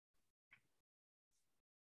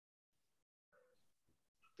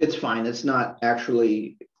It's fine. It's not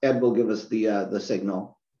actually. Ed will give us the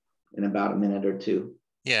signal in about a minute or two.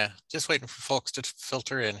 Yeah, just waiting for folks to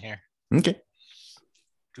filter in here. Okay.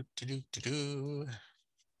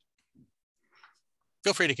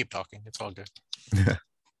 Feel free to keep talking. It's all good.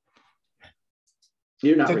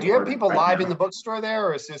 You're not. So do you have people right live now in the bookstore there,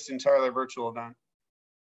 or is this entirely a virtual event?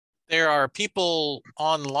 There are people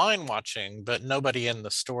online watching, but nobody in the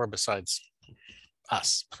store besides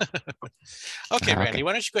us. Okay, Randy,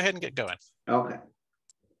 why don't you go ahead and get going? Okay.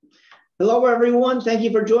 Hello, everyone. Thank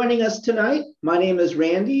you for joining us tonight. My name is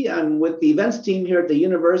Randy. I'm with the events team here at the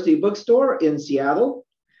University Bookstore in Seattle.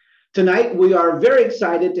 Tonight, we are very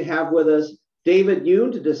excited to have with us David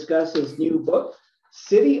Yoon to discuss his new book,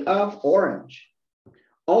 City of Orange.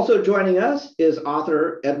 Also joining us is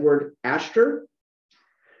author Edward Ashton.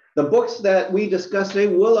 The books that we discuss today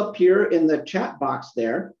will appear in the chat box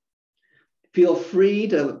there. Feel free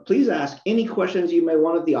to please ask any questions you may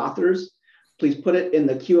want of the authors. Please put it in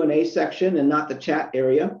the Q&A section and not the chat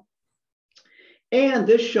area. And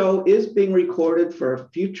this show is being recorded for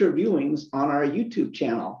future viewings on our YouTube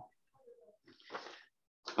channel.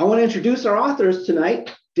 I want to introduce our authors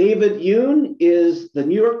tonight. David Yoon is the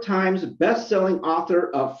New York Times best-selling author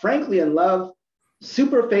of Frankly in Love,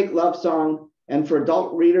 Super Fake Love Song, and for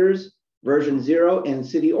adult readers, Version 0 and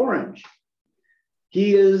City Orange.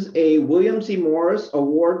 He is a William C. Morris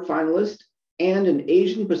Award finalist and an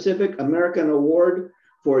Asian Pacific American Award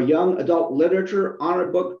for Young Adult Literature Honor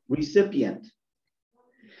Book recipient.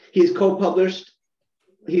 He's co-publisher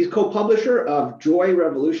of Joy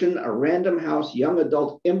Revolution, a Random House young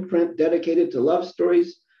adult imprint dedicated to love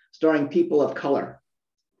stories starring people of color.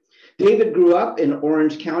 David grew up in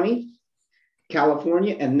Orange County,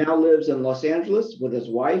 California, and now lives in Los Angeles with his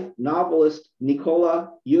wife, novelist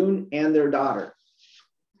Nicola Yoon, and their daughter.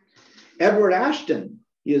 Edward Ashton,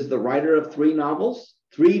 he is the writer of 3 novels,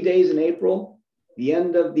 3 Days in April, The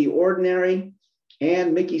End of the Ordinary,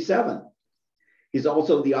 and Mickey 7. He's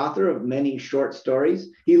also the author of many short stories.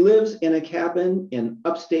 He lives in a cabin in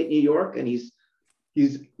upstate New York, and he's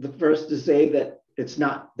the first to say that it's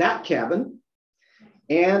not that cabin.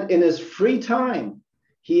 And in his free time,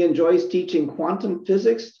 he enjoys teaching quantum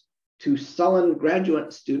physics to sullen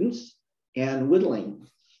graduate students and whittling.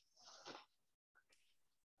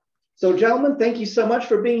 So, gentlemen, thank you so much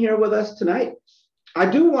for being here with us tonight. I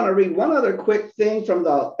do want to read one other quick thing from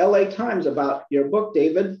the LA Times about your book,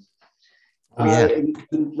 David.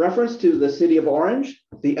 In reference to the City of Orange,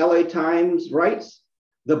 the LA Times writes,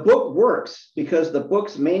 "The book works because the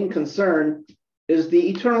book's main concern is the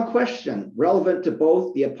eternal question relevant to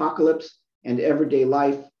both the apocalypse and everyday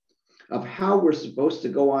life of how we're supposed to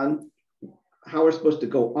go on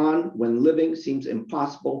when living seems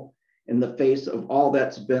impossible in the face of all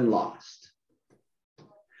that's been lost."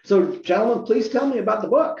 So, gentlemen, please tell me about the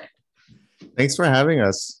book. Thanks for having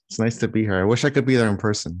us. It's nice to be here. I wish I could be there in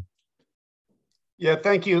person. Yeah,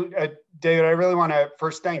 thank you, David. I really want to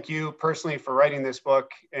first thank you personally for writing this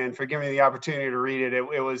book and for giving me the opportunity to read it.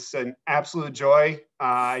 It was an absolute joy.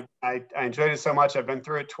 I enjoyed it so much. I've been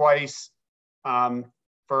through it twice.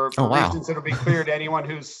 For reasons that'll be clear to anyone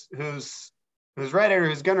who's read it or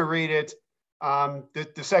who's going to read it.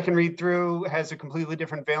 The second read through has a completely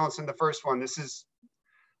different valence than the first one.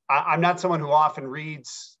 I'm not someone who often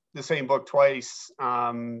reads the same book twice.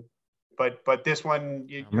 But this one,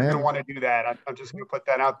 you're going to want to do that. I'm just going to put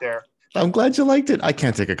that out there. I'm glad you liked it. I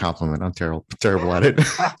can't take a compliment. I'm terrible at it.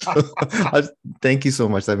 Thank you so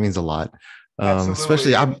much. That means a lot.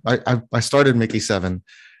 Especially, I started Mickey 7,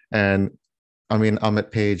 and I mean, I'm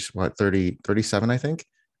at page 37, I think,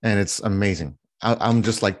 and it's amazing. I'm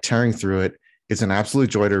just like tearing through it. It's an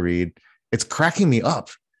absolute joy to read. It's cracking me up.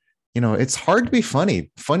 You know, it's hard to be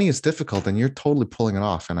funny. Funny is difficult, and you're totally pulling it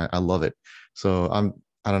off, and I love it. So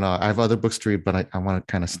I don't know. I have other books to read, but I want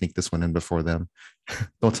to kind of sneak this one in before them.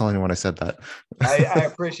 Don't tell anyone I said that. I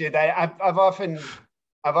appreciate that. I've often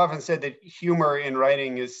said that humor in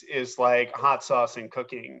writing is like hot sauce in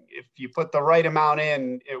cooking. If you put the right amount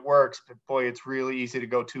in, it works. But boy, it's really easy to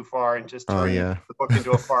go too far and just turn the book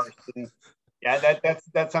into a farce. And yeah,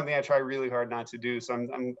 that's something I try really hard not to do. So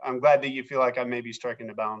I'm glad that you feel like I'm maybe striking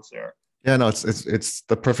the balance there. Yeah, no, it's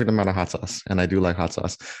the perfect amount of hot sauce, and I do like hot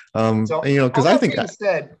sauce. So, you know, because I think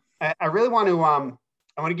instead, I really want to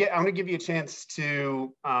I want to give you a chance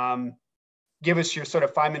to give us your sort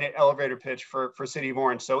of 5-minute elevator pitch for City of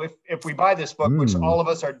Orange. So if we buy this book, which all of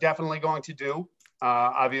us are definitely going to do,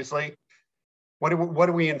 obviously, what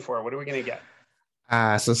are we in for? What are we going to get?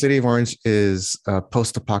 So City of Orange is a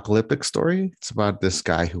post-apocalyptic story. It's about this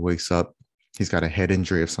guy who wakes up. He's got a head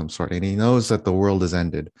injury of some sort, and he knows that the world has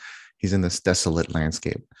ended. He's in this desolate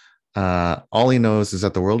landscape. All he knows is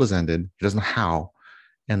that the world has ended. He doesn't know how,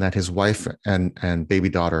 and that his wife and baby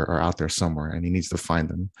daughter are out there somewhere, and he needs to find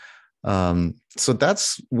them. So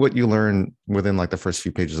that's what you learn within like the first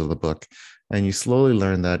few pages of the book, and you slowly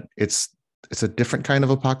learn that it's a different kind of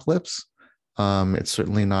apocalypse. It's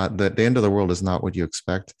certainly not the end of the world is not what you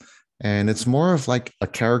expect, and it's more of like a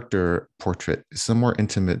character portrait. It's a more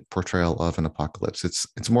intimate portrayal of an apocalypse.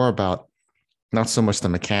 It's more about not so much the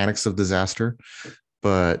mechanics of disaster,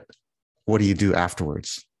 but what do you do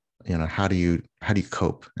afterwards? You know, how do you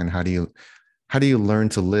cope, and how do you learn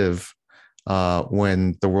to live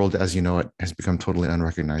when the world as you know it has become totally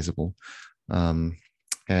unrecognizable? And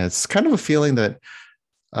it's kind of a feeling that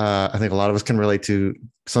I think a lot of us can relate to.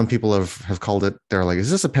 Some people have called it, they're like,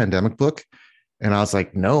 is this a pandemic book? And I was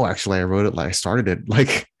like, no, actually, I started it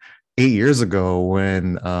like 8 years ago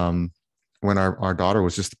when our daughter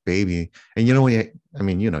was just a baby. And you know,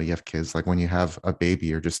 you have kids, like when you have a baby,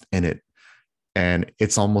 you're just in it. And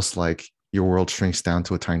it's almost like your world shrinks down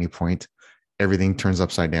to a tiny point. Everything turns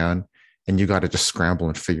upside down, and you got to just scramble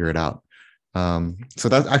and figure it out. So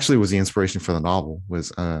that actually was the inspiration for the novel,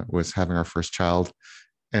 was having our first child.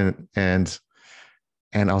 And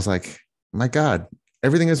I was like, my God,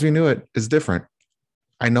 everything as we knew it is different.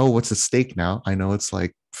 I know what's at stake now. I know it's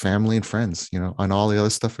like family and friends, and all the other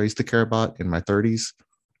stuff I used to care about in my 30s,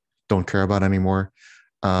 don't care about anymore.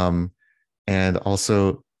 And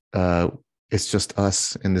also, it's just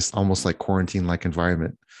us in this almost like quarantine-like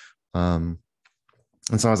environment. And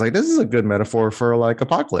so I was like, this is a good metaphor for like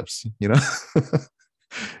apocalypse,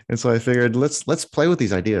 And so I figured let's play with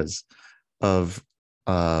these ideas of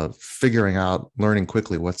figuring out, learning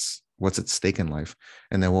quickly what's at stake in life,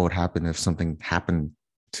 and then what would happen if something happened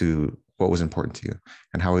to what was important to you,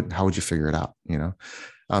 and how would you figure it out?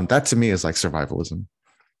 That to me is like survivalism.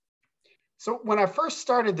 So when I first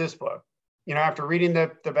started this book, after reading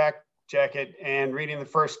the back jacket and reading the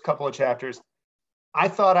first couple of chapters, I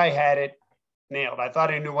thought I had it nailed. I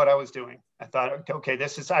thought I knew what I was doing. I thought, okay,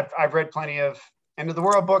 I've read plenty of end of the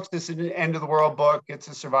world books. This is an end of the world book. It's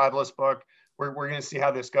a survivalist book. We're going to see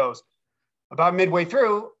how this goes. About midway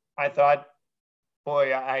through, I thought,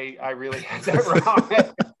 boy, I really had that wrong.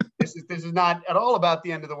 This is not at all about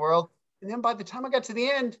the end of the world. And then by the time I got to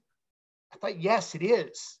the end, I thought, yes, it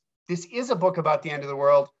is. This is a book about the end of the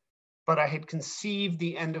world, but I had conceived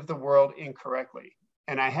the end of the world incorrectly.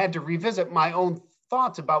 And I had to revisit my own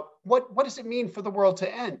thoughts about what does it mean for the world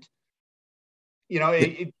to end?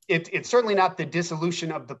 It's certainly not the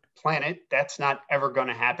dissolution of the planet. That's not ever going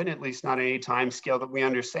to happen, at least not at any time scale that we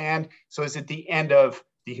understand. So is it the end of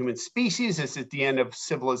the human species? Is it the end of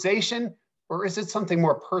civilization? Or is it something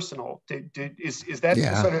more personal? Is that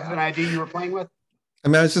sort of an idea you were playing with? I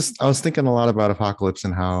mean, I was thinking a lot about apocalypse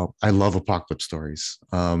and how I love apocalypse stories.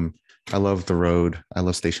 I love The Road. I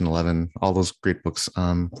love Station 11, all those great books.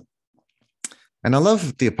 And I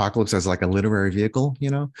love the apocalypse as like a literary vehicle,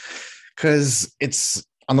 because it's,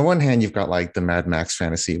 on the one hand, you've got like the Mad Max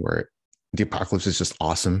fantasy where the apocalypse is just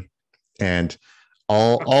awesome. And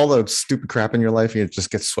all the stupid crap in your life, it just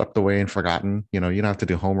gets swept away and forgotten. You don't have to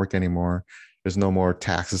do homework anymore. There's no more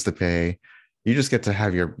taxes to pay. You just get to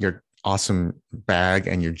have your awesome bag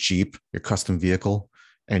and your Jeep, your custom vehicle,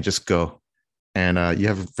 and just go. And you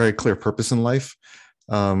have a very clear purpose in life.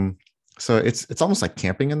 So it's almost like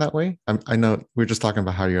camping in that way. I know we were just talking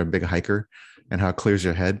about how you're a big hiker and how it clears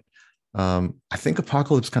your head. I think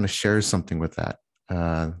apocalypse kind of shares something with that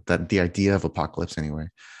the idea of apocalypse anyway.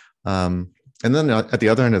 And then at the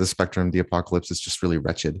other end of the spectrum, the apocalypse is just really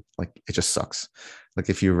wretched. Like it just sucks. Like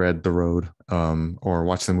if you read The Road or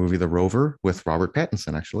watched the movie The Rover with Robert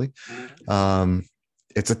Pattinson, actually,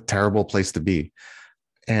 it's a terrible place to be.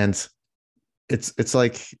 And it's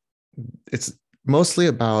like, it's mostly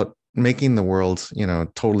about making the world,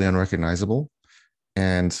 totally unrecognizable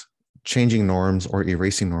and changing norms or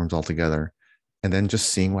erasing norms altogether. And then just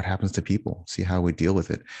seeing what happens to people, see how we deal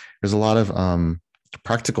with it. There's a lot of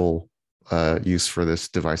practical use for this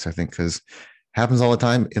device, I think, because it happens all the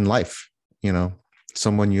time in life.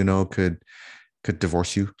 Someone could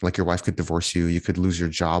divorce you, like your wife could divorce you. You could lose your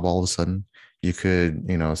job all of a sudden. You could,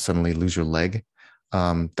 suddenly lose your leg.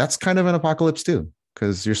 That's kind of an apocalypse too,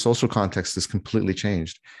 because your social context is completely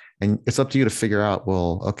changed. And it's up to you to figure out,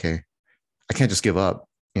 well, okay, I can't just give up.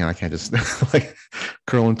 I can't just like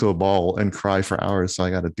curl into a ball and cry for hours. So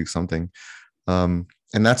I got to do something. And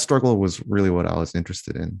that struggle was really what I was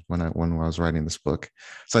interested in when I was writing this book.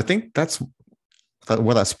 So I think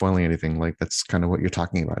without spoiling anything, like that's kind of what you're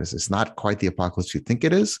talking about. Is it's not quite the apocalypse you think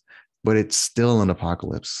it is, but it's still an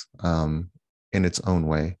apocalypse in its own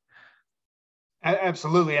way.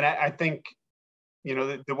 Absolutely, and I think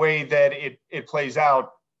the way that it plays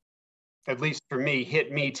out at least for me,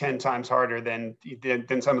 hit me 10 times harder than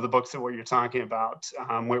some of the books that what you're talking about,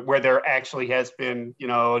 where there actually has been,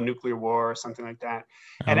 a nuclear war or something like that.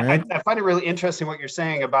 And right. I find it really interesting what you're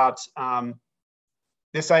saying about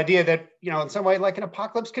this idea that, in some way, like an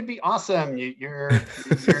apocalypse could be awesome. You're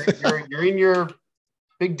in your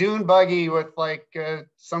big dune buggy with like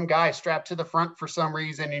some guy strapped to the front for some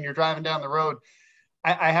reason, and you're driving down the road.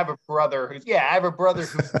 I have a brother who's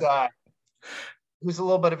a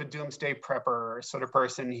little bit of a doomsday prepper sort of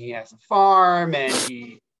person. He has a farm and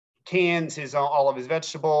he cans all of his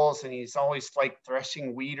vegetables, and he's always like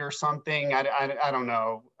threshing wheat or something. I don't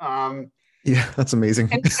know. Yeah, that's amazing.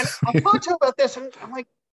 And I'm talking to him about this, and I'm like,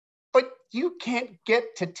 but you can't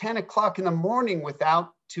get to 10 o'clock in the morning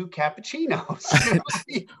without 2 cappuccinos.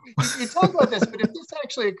 You talk about this, but if this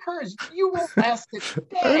actually occurs, you will last a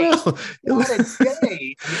day. Not a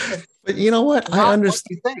day. But you know what? I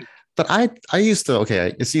understand. What you think. But I used to,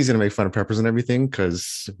 it's easy to make fun of preppers and everything,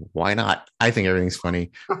 because why not? I think everything's funny.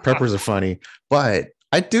 Preppers are funny. But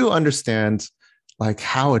I do understand like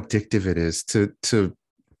how addictive it is to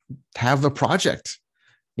have a project.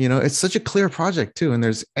 It's such a clear project too. And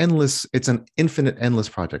it's an infinite, endless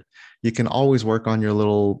project. You can always work on your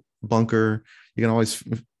little bunker. You can always,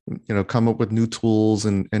 come up with new tools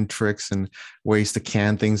and tricks and ways to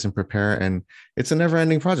can things and prepare. And it's a never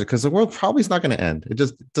ending project, because the world probably is not going to end. It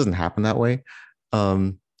just doesn't happen that way.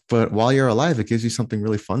 But while you're alive, it gives you something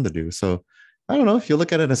really fun to do. So I don't know, if you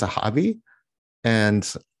look at it as a hobby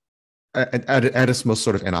and at its most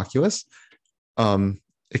sort of innocuous,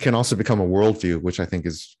 it can also become a worldview, which I think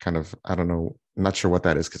is kind of, I don't know, I'm not sure what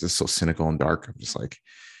that is, because it's so cynical and dark. I'm just like,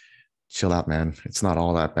 chill out, man. It's not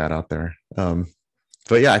all that bad out there.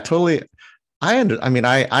 But yeah,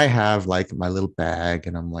 I have like my little bag,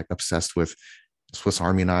 and I'm like obsessed with Swiss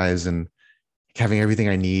Army knives and having everything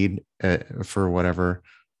I need for whatever,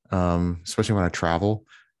 especially when I travel.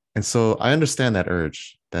 And so I understand that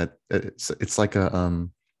urge, that it's like a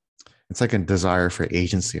desire for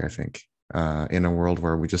agency, I think. In a world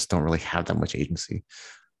where we just don't really have that much agency.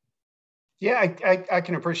 Yeah, I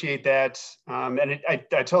can appreciate that. And I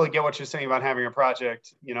totally get what you're saying about having a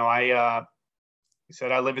project. I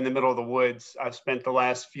said I live in the middle of the woods. I've spent the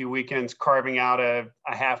last few weekends carving out a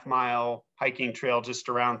half-mile hiking trail just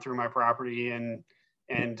around through my property, and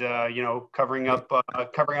covering up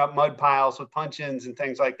mud piles with puncheons and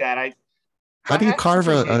things like that. How do you carve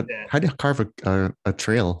a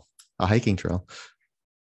trail, a hiking trail?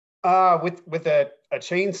 With a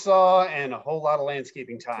chainsaw and a whole lot of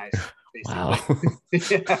landscaping ties. Basically. Wow,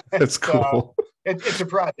 Yeah, that's cool. It's a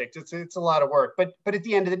project. It's a lot of work, but at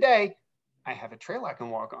the end of the day, I have a trail I can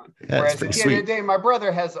walk on. Yeah, whereas at the end of the day, my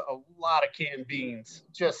brother has a lot of canned beans,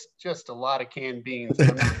 just a lot of canned beans. And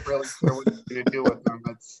I'm not really sure what he's going to do with them.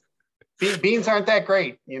 Beans aren't that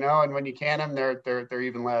great, and when you can them, they're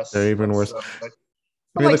even less. They're even worse.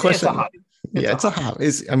 The question, it's a hobby. It's a hobby.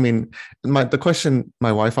 The question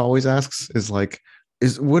my wife always asks is like,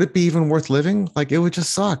 would it be even worth living? Like, it would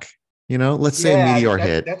just suck. Let's say a meteor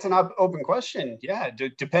hit. That's an open question. Yeah,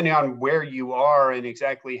 depending on where you are and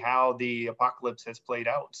exactly how the apocalypse has played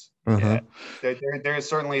out. Uh-huh. Yeah, there is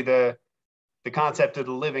certainly the concept of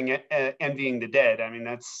the living envying the dead. I mean,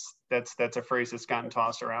 that's a phrase that's gotten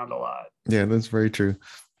tossed around a lot. Yeah, that's very true.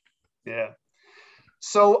 Yeah.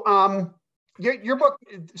 So, your book,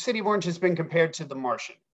 City of Orange, has been compared to The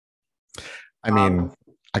Martian. I mean,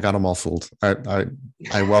 I got them all fooled. I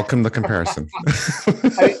welcome the comparison.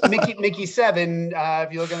 Mickey 7,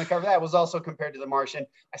 if you look on the cover, that was also compared to The Martian.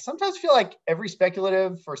 I sometimes feel like every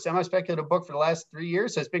speculative or semi-speculative book for the last 3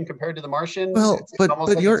 years has been compared to The Martian. Well, it's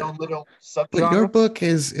almost like its own little subgenre. But your book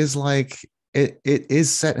is like, it is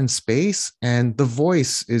set in space, and the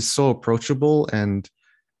voice is so approachable and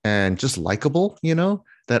just likable,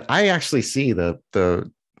 that I actually see the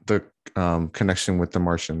connection with The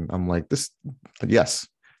Martian. I'm like, this, yes.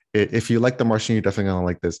 If you like The Martian, you're definitely gonna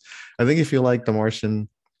like this. I think if you like The Martian,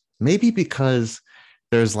 maybe because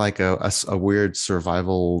there's like a weird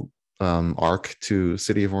survival arc to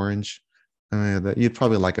City of Orange, that you'd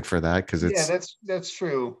probably like it for that, because it's that's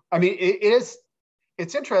true. I mean, it's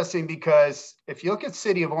interesting because if you look at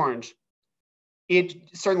City of Orange, it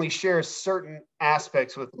certainly shares certain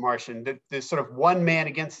aspects with The Martian. There's sort of one man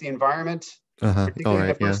against the environment, particularly in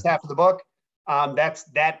the first half of the book.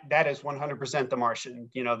 That is 100% The Martian.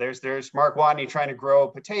 There's Mark Watney trying to grow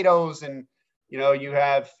potatoes, and you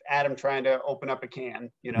have Adam trying to open up a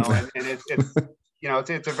can. And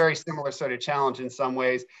it's a very similar sort of challenge in some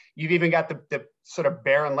ways. You've even got the sort of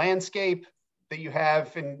barren landscape that you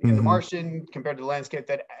have in The Martian compared to the landscape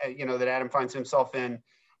that that Adam finds himself in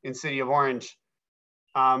City of Orange.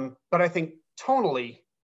 But I think tonally,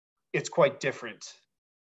 it's quite different.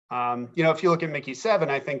 If you look at Mickey 7,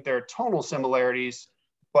 I think there are tonal similarities,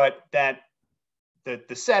 but that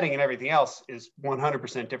the setting and everything else is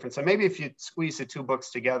 100% different. So maybe if you squeeze the two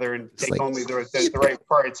books together and take only the right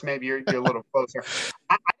parts, maybe you're a little closer.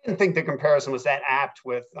 I didn't think the comparison was that apt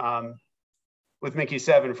with Mickey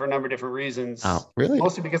 7 for a number of different reasons. Oh, really?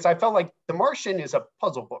 Mostly because I felt like The Martian is a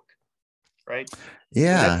puzzle book, right?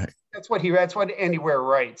 Yeah. That's what Andy Weir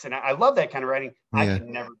writes. And I love that kind of writing. Yeah. I could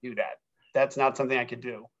never do that. That's not something I could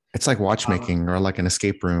do. It's like watchmaking or like an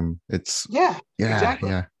escape room. It's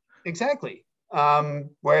exactly.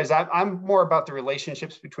 Whereas I'm more about the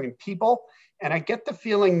relationships between people, and I get the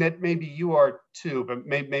feeling that maybe you are too, but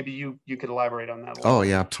maybe you could elaborate on that a little. Oh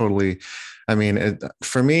yeah, totally. I mean,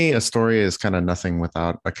 for me, a story is kind of nothing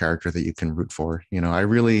without a character that you can root for. I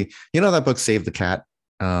really, that book Save the Cat.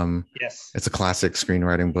 Yes, it's a classic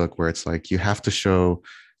screenwriting book where it's like you have to show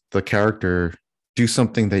the character do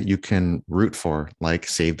something that you can root for, like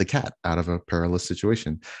save the cat out of a perilous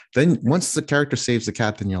situation. Then once the character saves the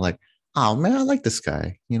cat, then you're like, oh man, I like this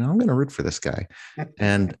guy. I'm going to root for this guy.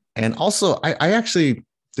 And also I actually,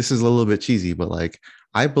 this is a little bit cheesy, but like,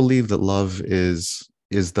 I believe that love is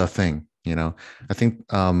the thing, I think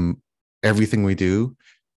everything we do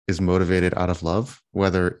is motivated out of love,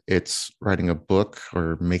 whether it's writing a book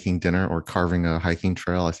or making dinner or carving a hiking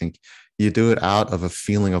trail. I think you do it out of a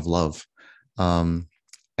feeling of love. And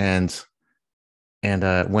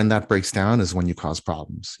when that breaks down is when you cause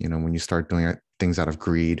problems, when you start doing things out of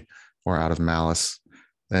greed or out of malice,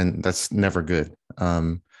 then that's never good.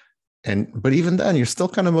 But even then you're still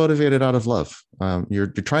kind of motivated out of love. You're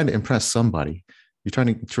trying to impress somebody.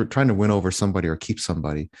 You're trying to win over somebody or keep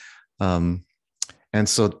somebody. And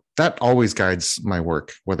so that always guides my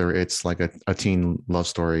work, whether it's like a teen love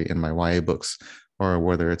story in my YA books, or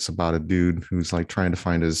whether it's about a dude who's like trying to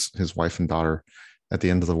find his wife and daughter at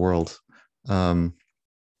the end of the world.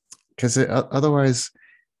 Because otherwise,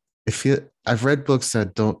 I've read books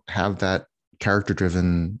that don't have that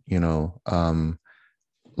character-driven,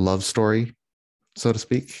 love story, so to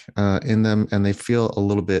speak, in them, and they feel a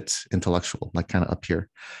little bit intellectual, like kind of up here.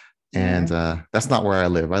 And that's not where I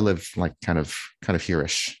live. I live like kind of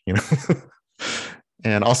here-ish,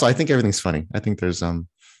 And also, I think everything's funny. I think there's a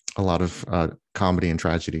lot of comedy and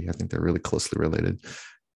tragedy. I think they're really closely related.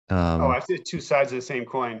 I see two sides of the same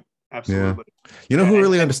coin. Absolutely. Yeah. Who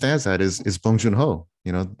really understands that is Bong Joon-ho,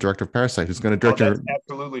 director of Parasite, who's going to direct that's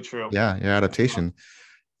absolutely true. Yeah, your adaptation.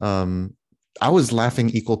 I was laughing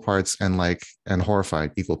equal parts and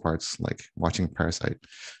horrified equal parts, like watching Parasite.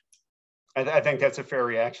 I think that's a fair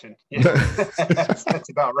reaction. Yeah. that's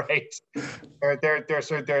about right.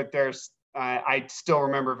 There's I still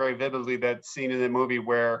remember very vividly that scene in the movie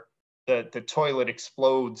where the toilet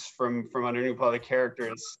explodes from underneath all the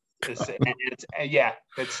characters. It's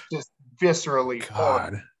just viscerally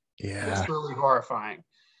viscerally horrifying.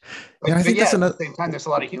 But I think at the same time, there's a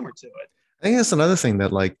lot of humor to it. I think that's another thing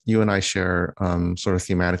that like you and I share sort of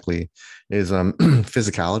thematically is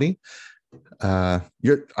physicality.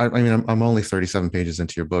 I'm only 37 pages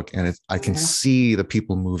into your book, and I can see the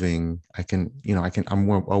people moving. I'm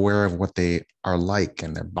more aware of what they are like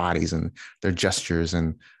and their bodies and their gestures.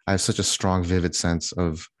 And I have such a strong, vivid sense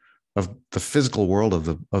of the physical world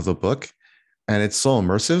of the book. And it's so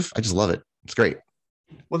immersive. I just love it. It's great.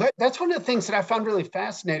 Well, that's one of the things that I found really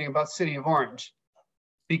fascinating about City of Orange,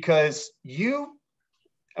 because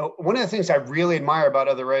one of the things I really admire about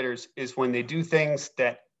other writers is when they do things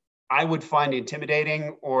that I would find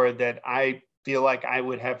intimidating or that I feel like I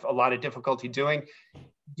would have a lot of difficulty doing.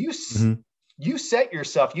 You set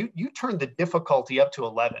yourself, you turn the difficulty up to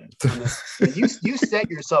 11. You set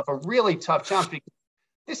yourself a really tough challenge, because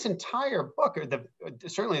this entire book, or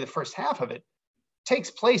certainly the first half of it,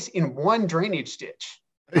 takes place in one drainage ditch.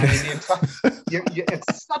 I mean,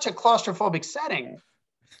 it's such a claustrophobic setting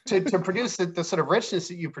to produce the sort of richness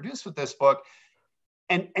that you produce with this book.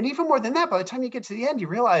 And even more than that, by the time you get to the end, you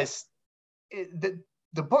realize that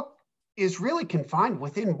the book is really confined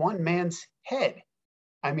within one man's head.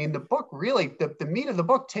 I mean, the book really, the meat of the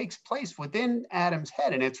book takes place within Adam's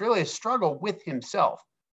head, and it's really a struggle with himself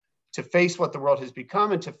to face what the world has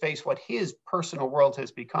become and to face what his personal world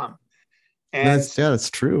has become. And that's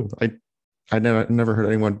true. I never heard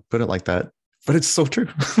anyone put it like that, but it's so true.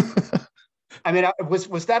 I mean,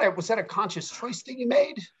 was that a conscious choice that you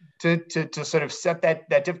made to sort of set that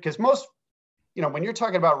difference? Because most, when you're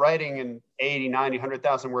talking about writing an 80, 90,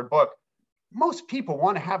 100,000 word book, most people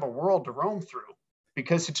want to have a world to roam through,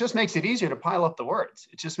 because it just makes it easier to pile up the words.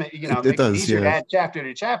 It just makes it easier to add chapter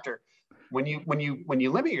to chapter. When you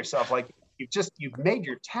limit yourself, like you've made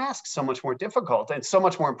your task so much more difficult and so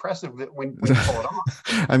much more impressive when you pull it off.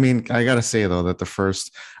 I mean, I gotta say though that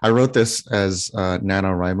I wrote this as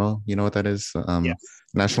NaNoWriMo. You know what that is? Yes.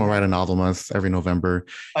 National Write a Novel Month every November.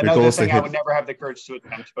 Another thing I would never have the courage to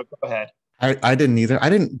attempt, but go ahead. I didn't either.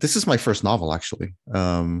 This is my first novel, actually.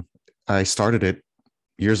 I started it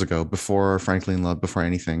years ago, before Franklin Love, before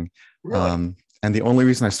anything. Really? And the only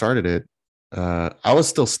reason I started it, I was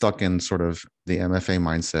still stuck in sort of the MFA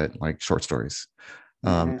mindset, like short stories,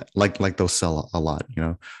 like those sell a lot,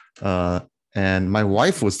 and my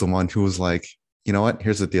wife was the one who was like, you know what,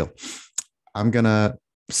 here's the deal. I'm going to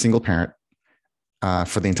single parent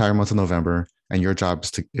for the entire month of November. And your job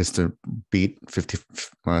is to beat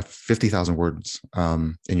 50,000 words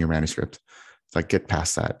in your manuscript. Like, get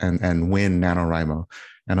past that and win NaNoWriMo.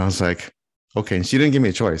 And I was like, okay. And she didn't give me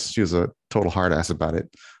a choice. She was a total hard ass about it.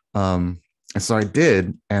 And so I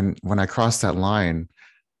did. And when I crossed that line,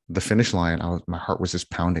 the finish line, my heart was just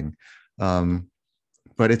pounding.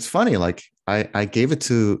 But it's funny. Like I gave it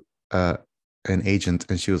to an agent,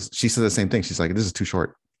 and she said the same thing. She's like, this is too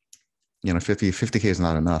short. 50K is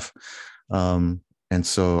not enough. And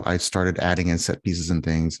so I started adding in set pieces and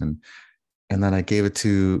things, and then I gave it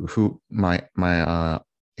to my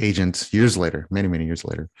agent years later, many years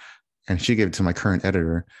later, and she gave it to my current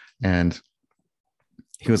editor, and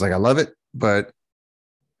he was like, I love it, but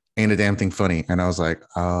ain't a damn thing funny. And I was like,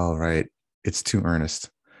 oh, right, it's too earnest.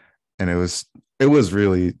 And it was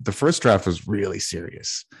really, the first draft was really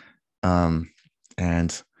serious. And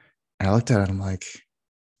I looked at it, I'm like,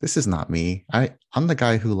 this is not me. I'm the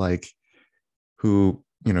guy who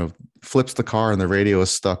flips the car and the radio is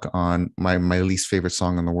stuck on my least favorite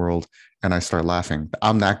song in the world, and I start laughing.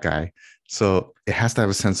 I'm that guy. So it has to have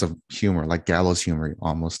a sense of humor, like gallows humor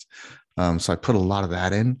almost. So I put a lot of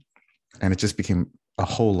that in, and it just became a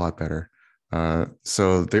whole lot better.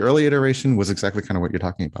 So the early iteration was exactly kind of what you're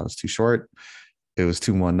talking about. It was too short. It was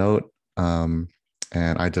too one note. And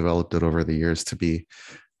I developed it over the years to be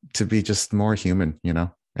just more human,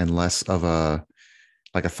 and less of a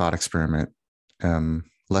thought experiment.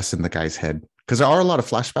 Less in the guy's head, because there are a lot of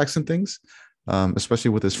flashbacks and things, especially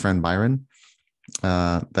with his friend Byron,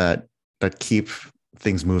 that keep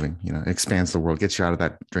things moving. Expands the world, gets you out of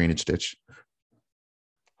that drainage ditch.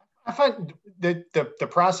 I find the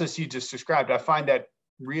process you just described, I find that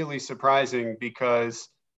really surprising, because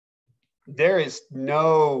there is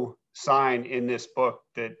no sign in this book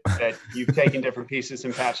that you've taken different pieces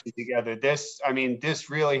and patched it together. This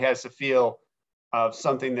really has the feel of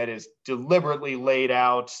something that is deliberately laid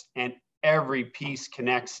out, and every piece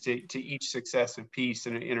connects to each successive piece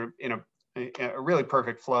in a really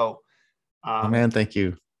perfect flow. Oh man, thank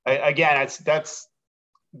you. Again, that's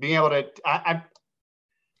being able to.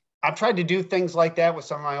 I've tried to do things like that with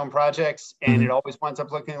some of my own projects, and it always winds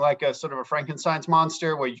up looking like a sort of a Frankenstein's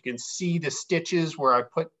monster, where you can see the stitches where I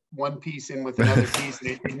put one piece in with another piece, and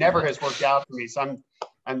it never has worked out for me. So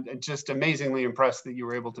I'm just amazingly impressed that you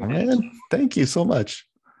were able to manage. Man, thank you so much.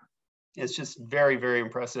 It's just very, very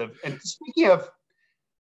impressive. And speaking of,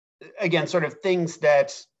 again, sort of things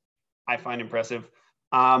that I find impressive,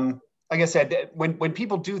 like I said, when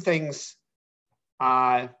people do things,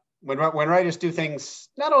 when writers do things,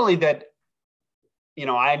 not only that,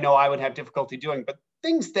 I know I would have difficulty doing, but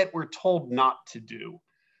things that we're told not to do.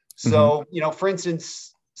 So, for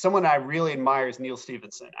instance, someone I really admire is Neal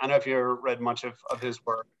Stephenson. I don't know if you ever read much of his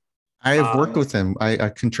work. I have worked with him. I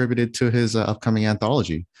contributed to his upcoming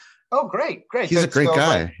anthology. Oh, great. He's a great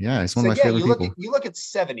guy. Yeah, he's one of my favorite people. You look at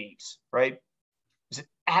 70s, right? It's an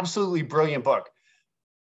absolutely brilliant book.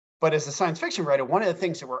 But as a science fiction writer, one of the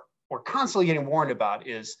things that we're constantly getting warned about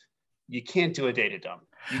is you can't do a data dump.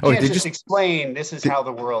 You can't just explain this is how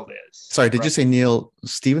the world is. Sorry, did you say Neal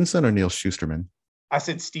Stephenson or Neal Shusterman? I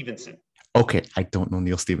said Stephenson. Okay, I don't know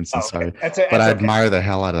Neal Stephenson, sorry. But I admire the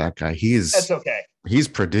hell out of that guy. That's okay. He's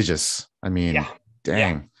prodigious. I mean,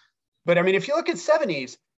 dang. Yeah. But if you look at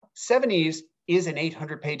 70s is an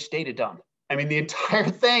 800-page data dump. The entire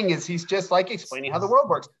thing is he's just explaining how the world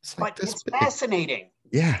works. It's fascinating.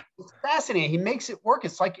 Yeah. It's fascinating. He makes it work.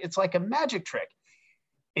 It's like a magic trick.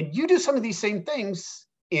 And you do some of these same things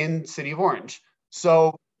in City of Orange.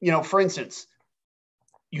 So, for instance,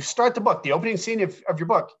 you start the book, the opening scene of your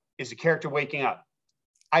book is a character waking up.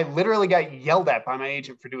 I literally got yelled at by my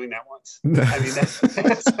agent for doing that once. That's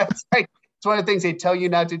it's one of the things they tell you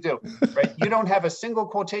not to do, right? You don't have a single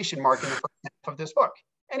quotation mark in the first half of this book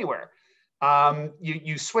anywhere.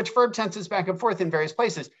 You switch verb tenses back and forth in various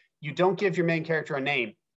places. You don't give your main character a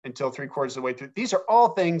name until 3/4 of the way through. These are all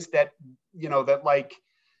things that, that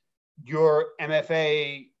your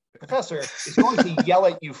MFA professor is going to yell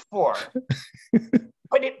at you for.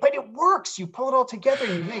 but it works. You pull it all together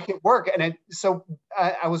and you make it work. And so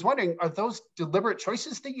I was wondering, are those deliberate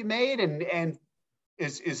choices that you made, and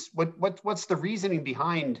what's the reasoning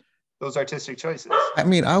behind those artistic choices? I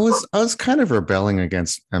mean, I was kind of rebelling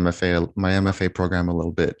against my MFA program a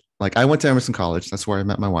little bit. Like, I went to Emerson College. That's where I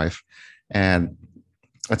met my wife, and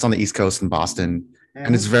it's on the East Coast in Boston,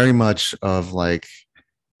 and it's very much of like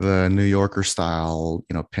the New Yorker style,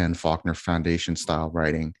 Penn Faulkner Foundation style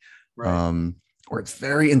writing, right. Where it's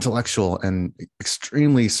very intellectual and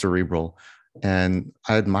extremely cerebral. And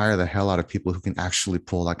I admire the hell out of people who can actually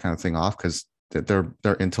pull that kind of thing off, because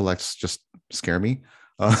their intellects just scare me.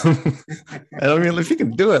 And I mean, if you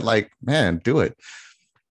can do it, like, man, do it.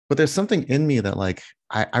 But there's something in me that, like,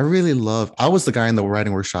 I really love. I was the guy in the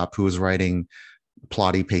writing workshop who was writing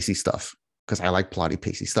plotty, pacey stuff, because I like plotty,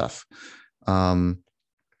 pacey stuff.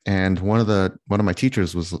 And one of my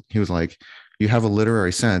teachers was like, you have a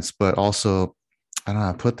literary sense, but also, I don't know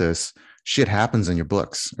how to put this, shit happens in your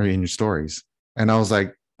books or in your stories. And I was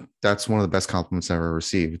like, that's one of the best compliments I ever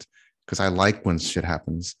received, because I like when shit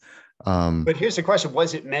happens. But here's the question: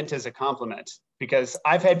 was it meant as a compliment? Because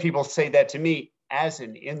I've had people say that to me as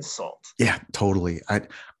an insult. Yeah, totally.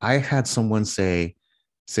 I had someone say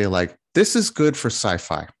like, this is good for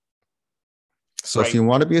sci-fi. So right. If you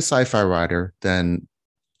want to be a sci-fi writer, then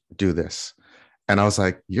do this. And I was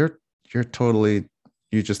like, you're totally,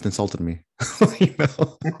 you just insulted me.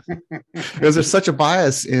 Because there's such a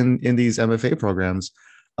bias in these MFA programs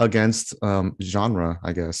against genre,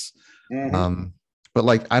 I guess. Mm-hmm. But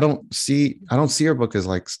like, I don't see your book as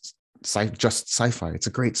like just sci-fi. It's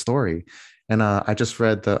a great story. And I just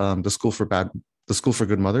read the School for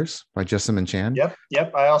Good Mothers by Jessamine Chan. Yep.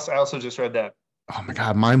 I also just read that. Oh my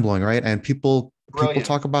God, mind blowing, right? And people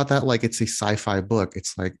talk about that like it's a sci-fi book.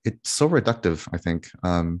 It's like, it's so reductive, I think,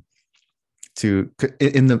 in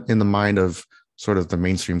the mind of sort of the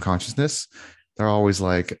mainstream consciousness. They're always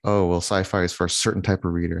like, oh, well, sci-fi is for a certain type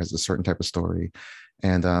of reader, has a certain type of story,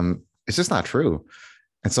 and it's just not true.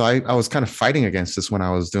 And so I was kind of fighting against this when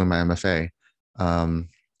I was doing my MFA.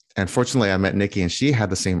 And fortunately, I met Nikki, and she had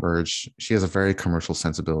the same urge. She has a very commercial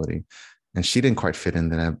sensibility, and she didn't quite fit in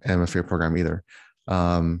the MFA program either.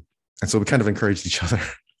 And so we kind of encouraged each other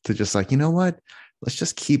to just like, you know what, let's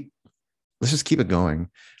just keep it going.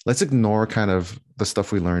 Let's ignore kind of the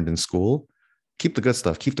stuff we learned in school, keep the good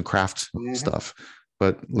stuff, keep the craft stuff,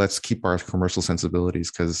 but let's keep our commercial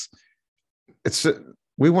sensibilities, because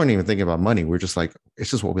we weren't even thinking about money. We're just like, it's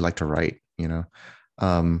just what we like to write,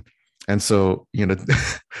 and so,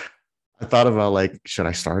 I thought about like, should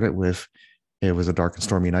I start it with, it was a dark and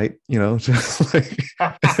stormy night, just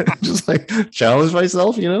like challenge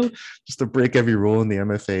myself, just to break every rule in the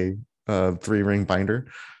MFA 3-ring binder.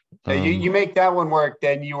 You make that one work,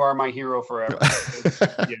 then you are my hero forever.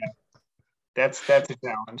 Yeah, that's a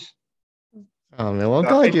challenge. Oh man, well,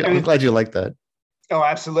 I'm glad you like that. Oh,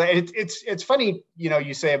 absolutely. It's funny,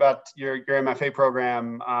 you say about your MFA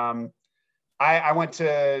program. I went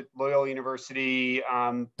to Loyola University.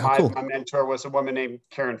 Cool. My mentor was a woman named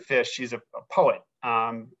Karen Fish. She's a poet,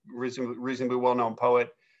 reasonably well-known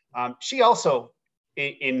poet. She also,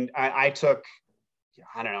 I took,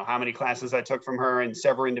 I don't know how many classes I took from her and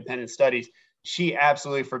several independent studies. She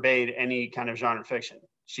absolutely forbade any kind of genre fiction.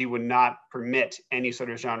 She would not permit any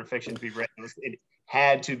sort of genre fiction to be written. It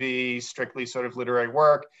had to be strictly sort of literary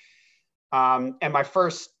work. And my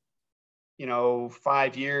first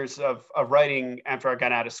 5 years of writing after I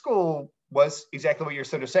got out of school was exactly what you're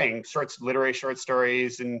sort of saying: literary short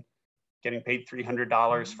stories, and getting paid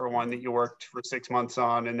 $300 for one that you worked for 6 months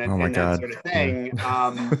on, and then that sort of thing.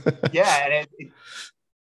 Yeah. And it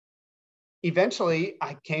eventually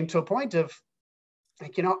I came to a point of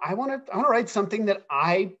like, I want to write something that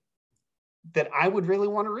I would really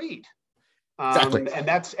want to read. Exactly.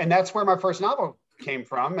 And that's where my first novel came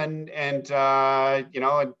from, and it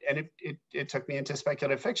took me into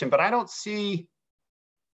speculative fiction. But I don't see,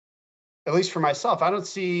 at least for myself, I don't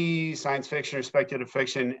see science fiction or speculative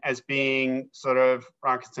fiction as being sort of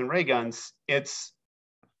rockets and ray guns. It's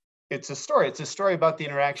a story. It's a story about the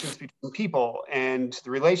interactions between people and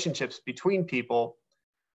the relationships between people,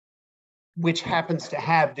 which happens to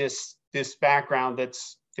have this background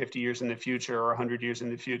that's 50 years in the future or 100 years in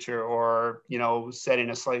the future, or set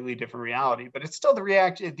in a slightly different reality. But it's still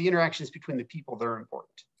the interactions between the people that are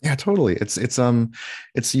important. Yeah, totally. It's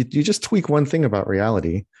you just tweak one thing about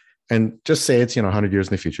reality and just say it's 100 years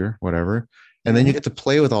in the future, whatever, and then you get to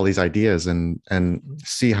play with all these ideas and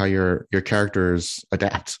see how your characters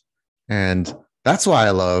adapt. And that's why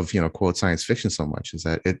I love quote science fiction so much, is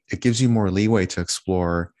that it gives you more leeway to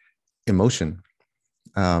explore emotion.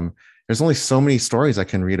 There's only so many stories I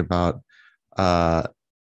can read about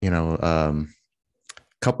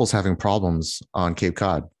couples having problems on Cape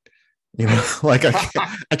Cod. Like I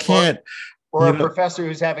can't. Or a professor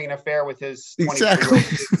who's having an affair with his 23-year-old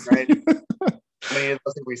student, right? Many of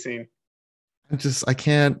those have we seen. I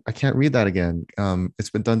can't read that again. It's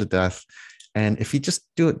been done to death. And if you just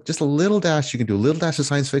do it just a little dash, you can do a little dash of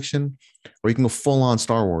science fiction, or you can go full on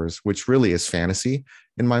Star Wars, which really is fantasy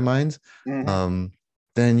in my mind. Mm-hmm.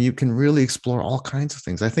 Then you can really explore all kinds of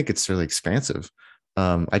things. I think it's really expansive.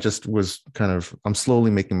 I just I'm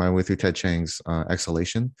slowly making my way through Ted Chiang's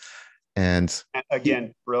Exhalation. And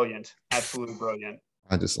again, brilliant, absolutely brilliant.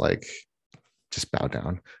 I just bow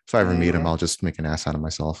down. If I ever meet him, I'll just make an ass out of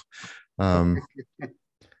myself. I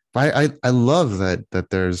love that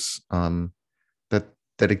there's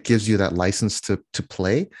that it gives you that license to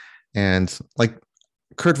play, and like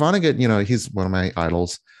Kurt Vonnegut, he's one of my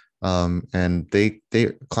idols, and they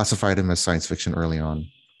classified him as science fiction early on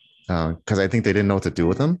because I think they didn't know what to do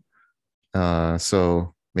with him.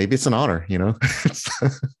 So maybe it's an honor, Yeah,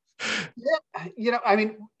 I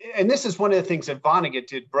mean, and this is one of the things that Vonnegut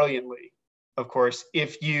did brilliantly. Of course,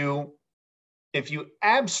 if you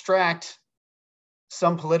abstract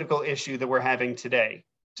some political issue that we're having today,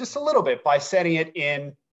 just a little bit, by setting it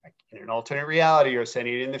in an alternate reality or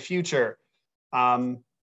setting it in the future, or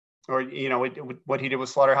what he did with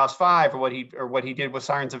Slaughterhouse-Five, or what he did with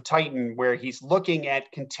Sirens of Titan, where he's looking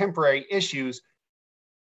at contemporary issues,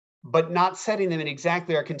 but not setting them in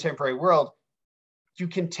exactly our contemporary world. You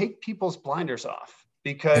can take people's blinders off,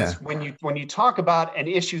 because when you talk about an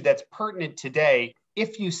issue that's pertinent today,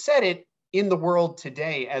 if you set it in the world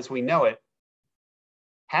today as we know it,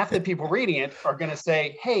 half the people reading it are going to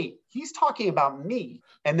say, hey, he's talking about me.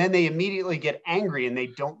 And then they immediately get angry and they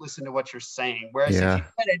don't listen to what you're saying. Whereas if you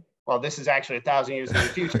said it, well, this is actually 1,000 years in the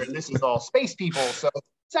future, and this is all space people. So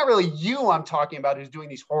it's not really you I'm talking about who's doing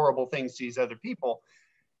these horrible things to these other people.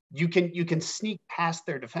 You can sneak past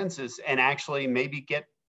their defenses and actually maybe get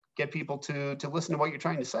people to listen to what you're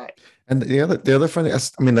trying to say. And the other funny, I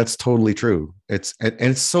mean, that's totally true. It's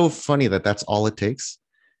so funny that that's all it takes.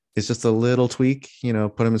 It's just a little tweak,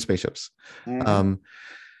 put them in spaceships. Mm-hmm.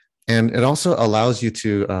 And it also allows you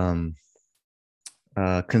to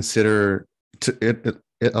consider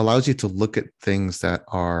it allows you to look at things that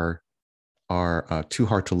are too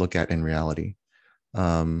hard to look at in reality.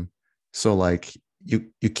 So like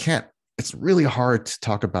you can't, it's really hard to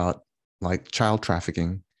talk about like child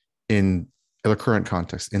trafficking in the current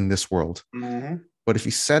context in this world. Mm-hmm. But if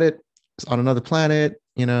you set it on another planet,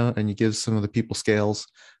 and you give some of the people scales,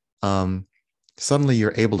 suddenly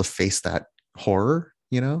you're able to face that horror,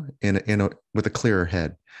 with a clearer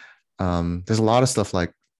head. There's a lot of stuff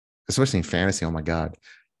like, especially in fantasy, oh my God,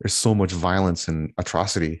 there's so much violence and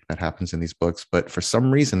atrocity that happens in these books. But for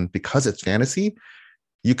some reason, because it's fantasy,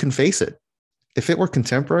 you can face it. If it were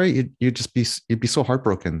contemporary, you'd be so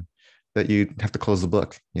heartbroken that you'd have to close the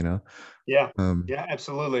book, Yeah,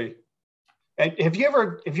 absolutely. And have you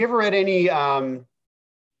ever read any Al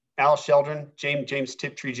Sheldon, James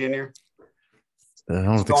Tiptree Jr.? I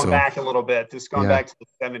don't think going so. Back a little bit. This going back to the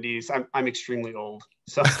 70s. I'm extremely old,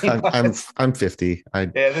 so I'm 50.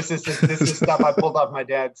 This is stuff I pulled off my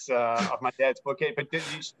dad's bookcase. But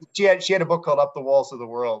she had a book called Up the Walls of the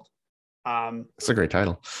World. It's a great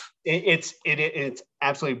title. It's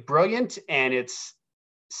absolutely brilliant, and it's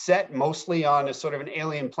set mostly on a sort of an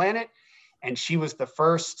alien planet. And she was the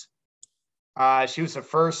first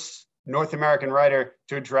North American writer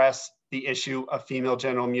to address the issue of female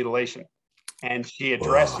genital mutilation. And she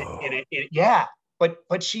addressed it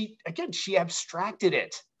but she abstracted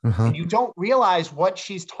it. Uh-huh. And you don't realize what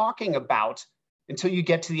she's talking about until you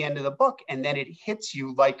get to the end of the book, and then it hits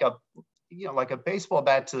you like a baseball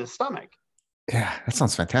bat to the stomach. Yeah, that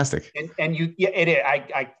sounds fantastic. And I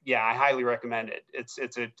highly recommend it. It's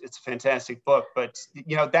a fantastic book, but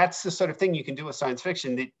that's the sort of thing you can do with science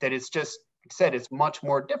fiction that it's just, like I said, it's much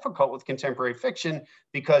more difficult with contemporary fiction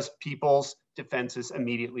because people's defenses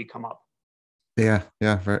immediately come up. Yeah.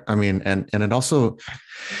 I mean, and it also,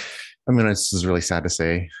 I mean, this is really sad to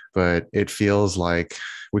say, but it feels like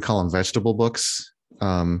we call them vegetable books.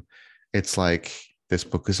 It's like, this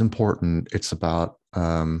book is important. It's about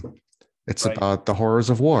about the horrors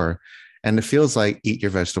of war, and it feels like eat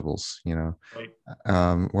your vegetables, Right.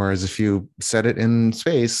 Whereas if you set it in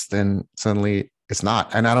space, then suddenly it's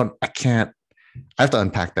not. And I have to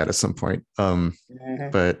unpack that at some point.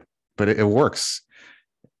 But it works.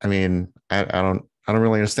 I mean, I don't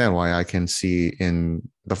really understand why I can see in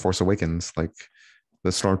The Force Awakens, like the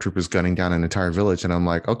stormtroopers gunning down an entire village, and I'm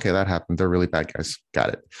like, okay, that happened. They're really bad guys. Got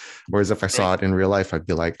it. Whereas if I saw it in real life, I'd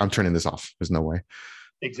be like, I'm turning this off. There's no way.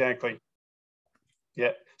 Exactly.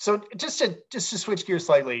 Yeah. So just to switch gears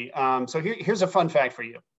slightly, so here's a fun fact for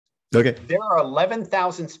you. Okay. There are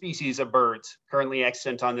 11,000 species of birds currently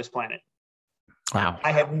extant on this planet. Wow.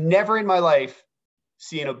 I have never in my life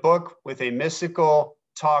seen a book with a mystical,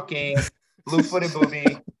 talking, blue-footed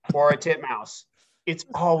booby or a titmouse. It's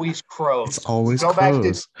always crows. It's always Go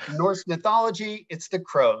crows. back to Norse mythology, it's the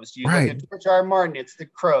crows. You Right. look at George R. R. Martin, it's the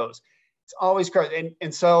crows. It's always crows.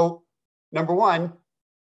 And so, number one,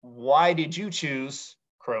 why did you choose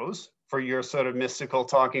crows for your sort of mystical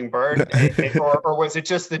talking bird? or was it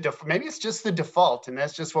just maybe it's just the default and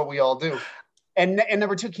that's just what we all do. And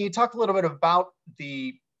number two, can you talk a little bit about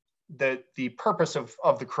the purpose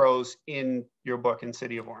of the crows in your book in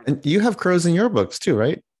City of Orange? And you have crows in your books too,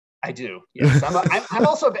 right? I do. Yes, I'm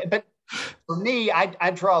also, but for me,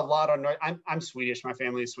 I draw a lot on. I'm Swedish. My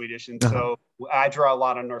family is Swedish, and so I draw a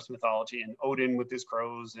lot on Norse mythology and Odin with his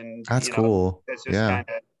crows, and that's cool. That's just kind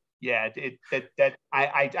of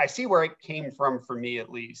I see where it came from for me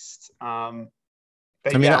at least. But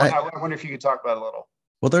I mean, I wonder if you could talk about it a little.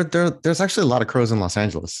 Well, there's actually a lot of crows in Los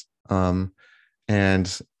Angeles, and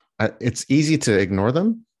it's easy to ignore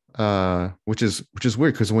them, which is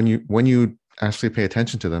weird because when you actually pay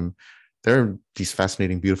attention to them, they're these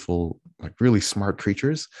fascinating, beautiful, like really smart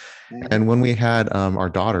creatures. Mm-hmm. And when we had our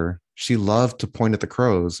daughter, she loved to point at the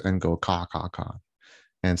crows and go caw caw caw,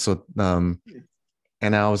 and so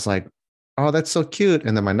and I was like, oh, that's so cute.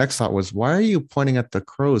 And then my next thought was, why are you pointing at the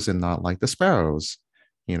crows and not like the sparrows,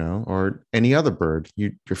 or any other bird?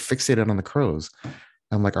 You're fixated on the crows.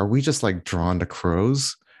 I'm like, are we just like drawn to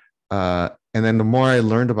crows? And then the more I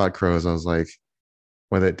learned about crows, I was like,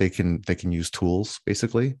 whether they can use tools,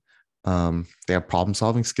 basically. They have problem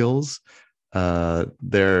solving skills. We have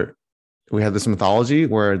this mythology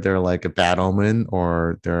where they're like a bad omen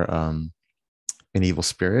or they're an evil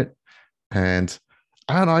spirit. And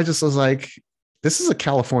I don't know, I just was like, this is a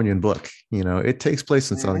Californian book. It takes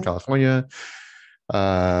place in Southern California,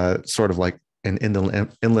 sort of like an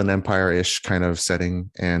Inland Empire-ish kind of setting.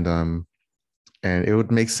 And it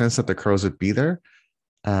would make sense that the crows would be there.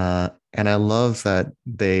 And I love that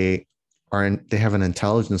they have an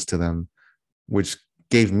intelligence to them, which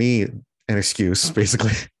gave me an excuse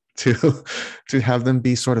basically to have them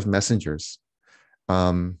be sort of messengers.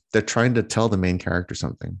 They're trying to tell the main character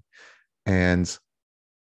something. And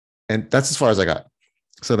that's as far as I got.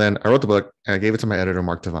 So then I wrote the book and I gave it to my editor,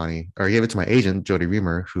 Mark Devani, or I gave it to my agent, Jody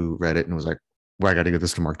Reamer, who read it and was like, well, I got to give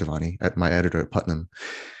this to Mark Devani, at my editor at Putnam.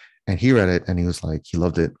 And he read it and he was like, he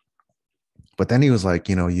loved it. But then he was like,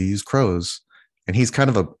 you use crows, and he's kind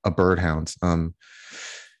of a bird hound.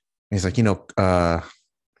 He's like, I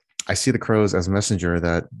see the crows as a messenger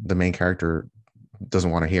that the main character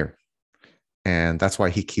doesn't want to hear. And that's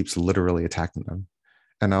why he keeps literally attacking them.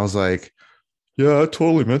 And I was like, yeah, I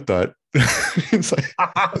totally meant that. It's like,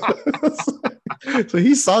 so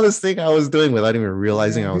he saw this thing I was doing without even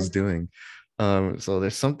realizing I was doing. So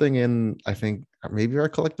there's something in, I think, maybe our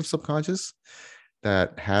collective subconscious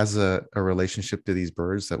that has a relationship to these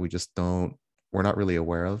birds that we're not really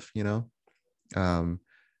aware of,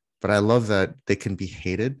 but I love that they can be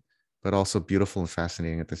hated, but also beautiful and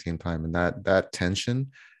fascinating at the same time. And that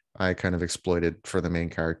tension I kind of exploited for the main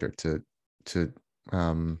character to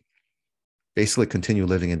basically continue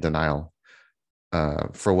living in denial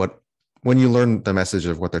when you learn the message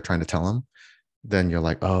of what they're trying to tell him, then you're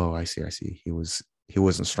like, oh, I see. He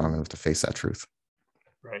wasn't strong enough to face that truth.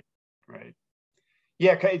 Right.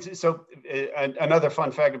 Yeah. So another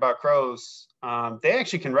fun fact about crows, they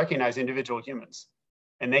actually can recognize individual humans,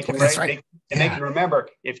 and they can they can remember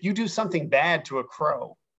if you do something bad to a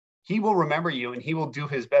crow, he will remember you and he will do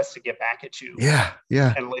his best to get back at you. Yeah.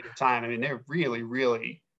 At a later time. I mean, they're really,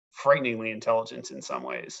 really frighteningly intelligent in some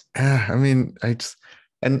ways. Yeah. I mean,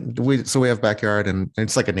 we have backyard and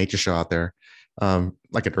it's like a nature show out there.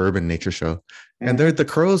 Like an urban nature show, and the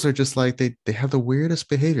crows are just like they have the weirdest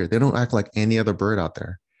behavior. They don't act like any other bird out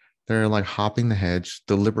there. They're like hopping the hedge,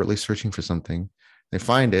 deliberately searching for something. They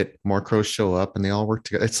find it, more crows show up, and they all work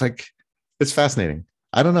together. It's fascinating.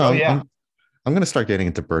 I don't know. Oh, yeah. I'm gonna start getting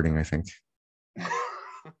into birding, I think. I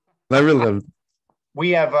really love. We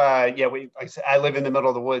have I live in the middle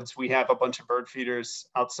of the woods. We have a bunch of bird feeders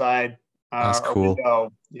outside. That's cool.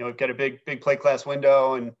 Window. We've got a big plate glass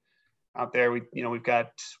window, and out there, we've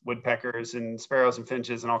got woodpeckers and sparrows and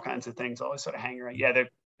finches and all kinds of things always sort of hanging around. Yeah, they're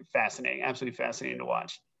fascinating, absolutely fascinating to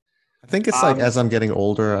watch. I think it's like as I'm getting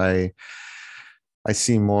older, I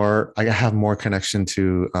see more. I have more connection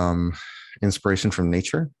to inspiration from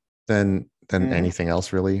nature than anything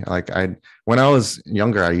else, really. Like when I was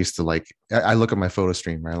younger, I used to I look at my photo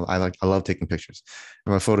stream. Right? I love taking pictures,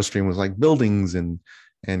 and my photo stream was like buildings and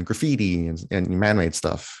and graffiti and man-made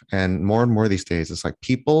stuff. And more these days, it's like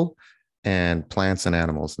people and plants and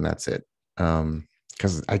animals, and that's it.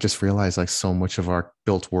 Because I just realized like so much of our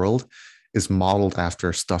built world is modeled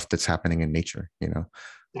after stuff that's happening in nature, you know.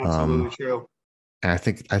 Absolutely true. And I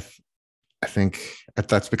think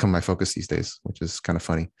that's become my focus these days, which is kind of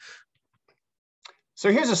funny.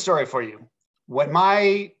 So here's a story for you. When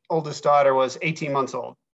my oldest daughter was 18 months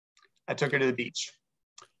old, I took her to the beach,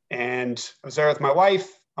 and I was there with my wife.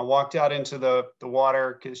 I walked out into the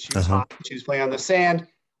water because she was hot. She was playing on the sand. It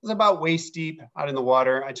was about waist deep out in the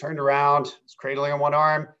water. I turned around, was cradling on one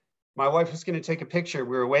arm. My wife was going to take a picture.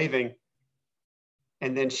 We were waving,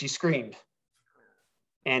 and then she screamed.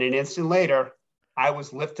 And an instant later, I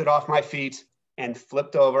was lifted off my feet and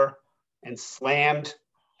flipped over and slammed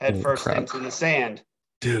headfirst into the sand.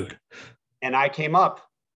 Dude. And I came up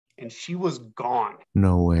and she was gone.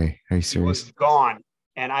 No way. Are you serious? She was gone.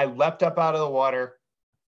 And I leapt up out of the water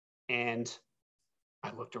and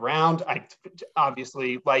I looked around. I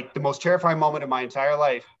obviously, like, the most terrifying moment of my entire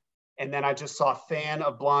life. And then I just saw a fan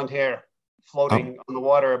of blonde hair floating on the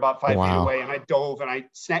water about 5 feet away. And I dove and I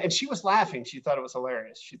snapped, and she was laughing. She thought it was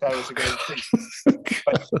hilarious. She thought it was a great thing.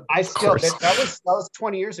 But I still, that was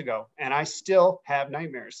 20 years ago. And I still have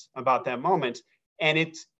nightmares about that moment. And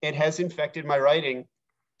it has infected my writing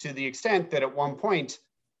to the extent that at one point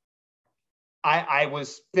I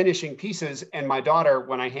was finishing pieces, and my daughter,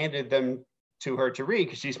 when I handed them to her to read,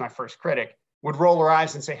 because she's my first critic, would roll her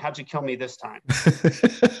eyes and say, "How'd you kill me this time?"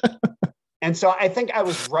 And so I think I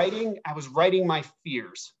was writing my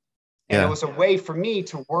fears. And it was a way for me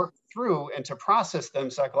to work through and to process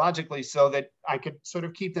them psychologically so that I could sort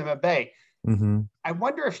of keep them at bay. Mm-hmm. I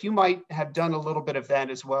wonder if you might have done a little bit of that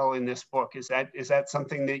as well in this book. Is that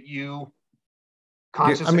something that you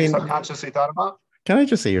consciously, subconsciously thought about? Can I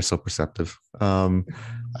just say you're so perceptive?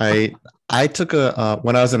 I took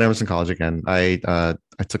when I was at Emerson College again, I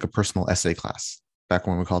took a personal essay class back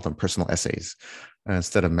when we called them personal essays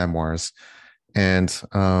instead of memoirs. And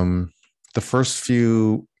the first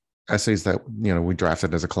few essays that we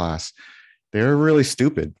drafted as a class, they were really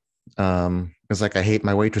stupid. It's like, I hate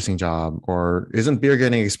my waitressing job, or isn't beer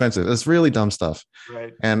getting expensive? It's really dumb stuff.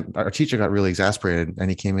 Right. And our teacher got really exasperated, and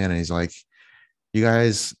he came in and he's like, "You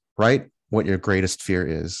guys write what your greatest fear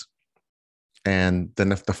is." And then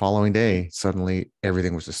the following day, suddenly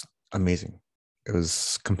everything was just amazing. It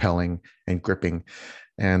was compelling and gripping.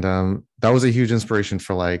 And that was a huge inspiration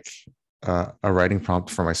for like a writing prompt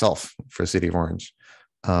for myself for City of Orange.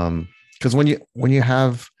 Because when you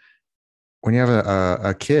have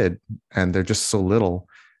a kid and they're just so little,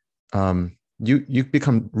 you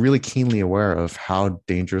become really keenly aware of how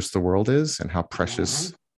dangerous the world is and how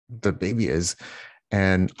precious the baby is.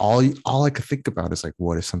 And all I could think about is like,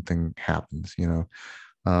 what if something happens?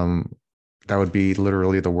 That would be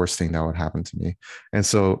literally the worst thing that would happen to me. And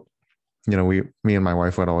so, me and my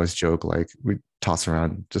wife would always joke, like, we toss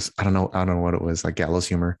around just, I don't know what it was, like gallows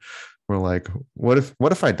humor. We're like, what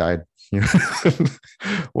if I died?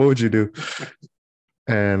 What would you do?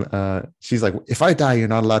 And she's like, "If I die, you're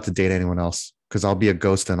not allowed to date anyone else, because I'll be a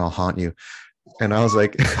ghost and I'll haunt you." And I was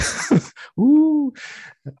like, ooh.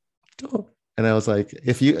 And I was like,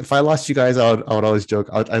 if I lost you guys, I would always joke,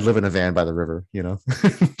 I'd live in a van by the river,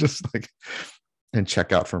 just like, and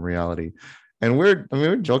check out from reality. And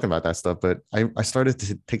we're joking about that stuff, but I started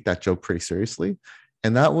to take that joke pretty seriously.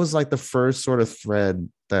 And that was like the first sort of thread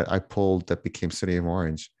that I pulled that became City of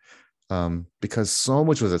Orange, because so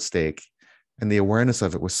much was at stake and the awareness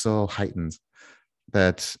of it was so heightened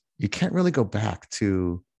that you can't really go back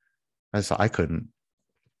to, as I couldn't,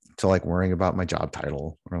 to like worrying about my job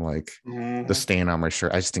title or like the stain on my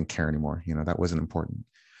shirt. I just didn't care anymore. That wasn't important.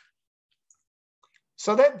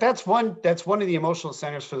 So that's one of the emotional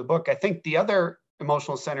centers for the book. I think the other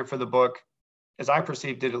emotional center for the book, as I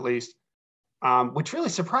perceived it at least, which really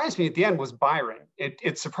surprised me at the end, was Byron.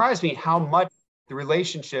 It surprised me how much the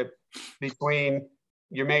relationship between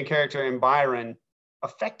your main character and Byron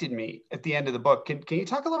affected me at the end of the book. Can you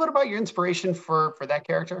talk a little bit about your inspiration for that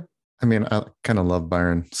character? I mean, I kind of love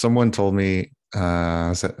Byron. Someone told me,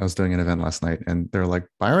 I was doing an event last night, and they're like,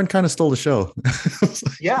 Byron kind of stole the show.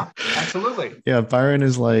 Like, yeah, absolutely. Yeah, Byron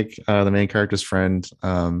is like the main character's friend,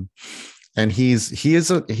 and he's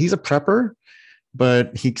a prepper,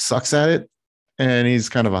 but he sucks at it, and he's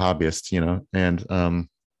kind of a hobbyist, and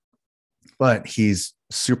but he's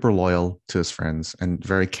super loyal to his friends and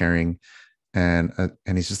very caring, and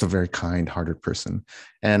he's just a very kind-hearted person.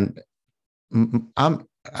 And I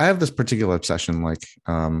have this particular obsession, like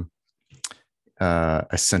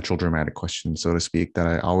a central dramatic question, so to speak, that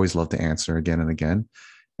I always love to answer again and again.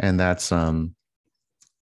 And that's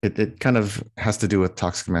it kind of has to do with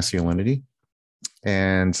toxic masculinity.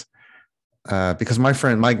 And because my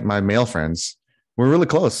male friends, we're really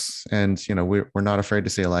close, and we're not afraid to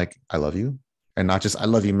say like I love you, and not just I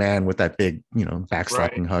love you, man, with that big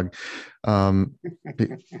backslapping hug.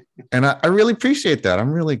 And I really appreciate that.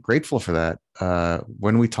 I'm really grateful for that.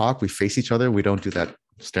 When we talk, we face each other. We don't do that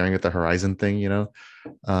staring at the horizon thing,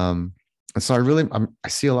 and so I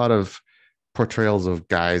see a lot of portrayals of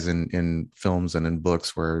guys in films and in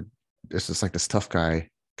books where it's just like this tough guy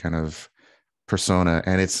kind of persona,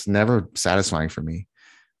 and it's never satisfying for me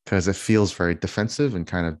because it feels very defensive and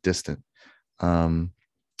kind of distant.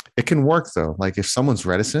 It can work though. Like if someone's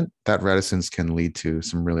reticent, that reticence can lead to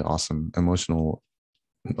some really awesome emotional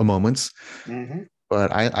moments. Mm-hmm.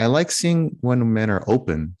 But I like seeing when men are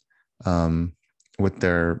open with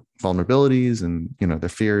their vulnerabilities and their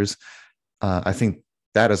fears. I think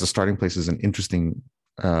that as a starting place is an interesting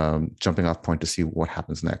jumping off point to see what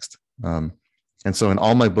happens next. And so in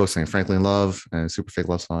all my books, like Frankly in Love and Super Fake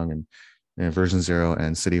Love Song and Version Zero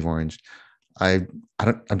and City of Orange, I'm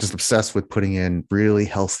just obsessed with putting in really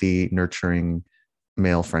healthy, nurturing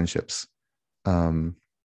male friendships.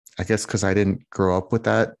 I guess because I didn't grow up with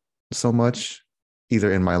that so much,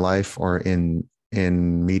 either in my life or in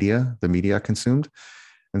media, the media I consumed.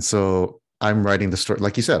 And so I'm writing the story,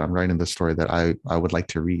 like you said, I'm writing the story that I would like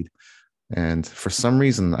to read. And for some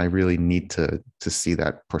reason, I really need to see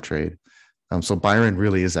that portrayed. So Byron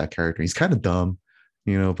really is that character. He's kind of dumb,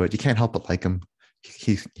 but you can't help but like him.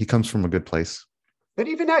 He comes from a good place. But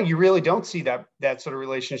even now, you really don't see that sort of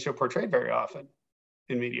relationship portrayed very often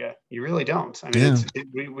in media. You really don't. I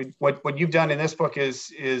mean, what you've done in this book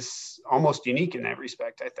is almost unique in that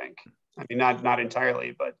respect, I think. I mean, not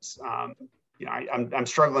entirely, but I'm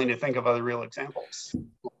struggling to think of other real examples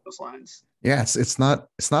along those lines. Yeah, it's not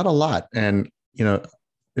a lot, and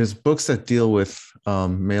there's books that deal with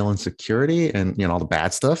male insecurity and all the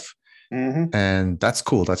bad stuff, and that's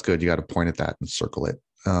cool. That's good. You got to point at that and circle it.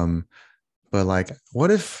 But like,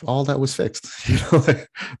 what if all that was fixed?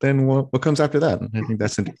 Then what comes after that? I think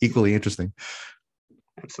that's equally interesting.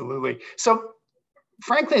 Absolutely. So,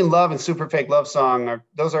 Frankly in Love and Super Fake Love Song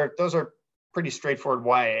those are pretty straightforward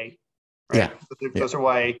YA. Right? Yeah. Those are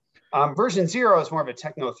YA. Version Zero is more of a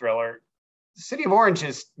techno thriller. City of Orange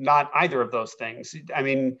is not either of those things. I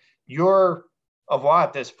mean, your avoir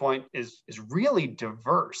at this point is really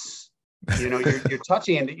diverse. You're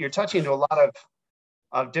touching into a lot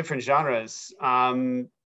of different genres.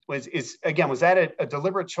 Was that a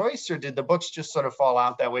deliberate choice, or did the books just sort of fall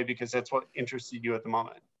out that way because that's what interested you at the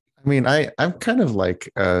moment? I mean, I'm kind of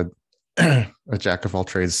like a jack of all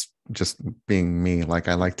trades, just being me. Like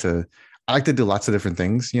I like to do lots of different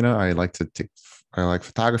things. I like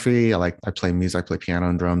photography. I play music. I play piano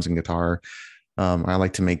and drums and guitar. I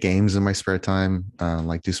like to make games in my spare time.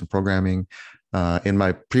 Like do some programming. In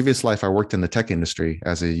my previous life, I worked in the tech industry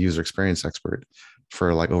as a user experience expert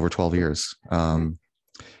for like over 12 years. And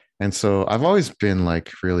so I've always been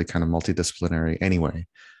like really kind of multidisciplinary anyway.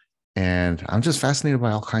 And I'm just fascinated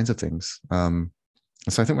by all kinds of things.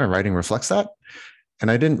 So I think my writing reflects that. And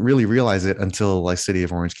I didn't really realize it until like City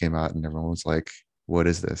of Orange came out and everyone was like, what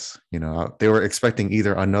is this? They were expecting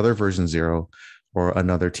either another Version Zero or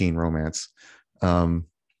another teen romance. And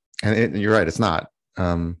you're right, it's not.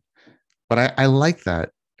 But I like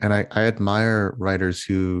that. And I admire writers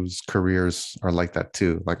whose careers are like that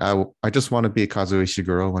too. Like I just want to be a Kazuo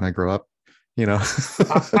Ishiguro when I grow up,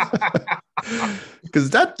 because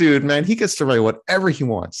that dude, man, he gets to write whatever he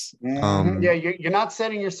wants. Yeah, you're not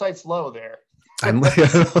setting your sights low there. I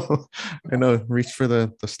know, reach for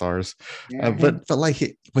the stars. But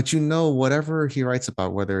whatever he writes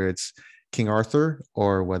about, whether it's King Arthur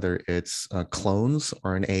or whether it's clones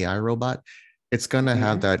or an AI robot, it's gonna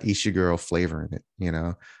have that Ishiguro flavor in it,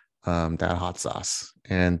 that hot sauce,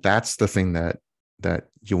 and that's the thing that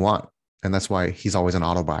you want, and that's why he's always an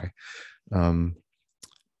auto buy.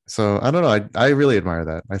 So I don't know. I really admire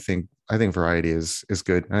that. I think variety is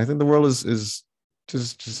good, and I think the world is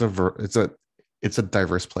just it's a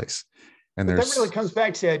diverse place, and that really comes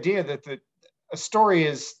back to the idea that a story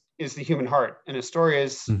is the human heart, and a story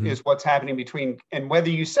is what's happening between, and whether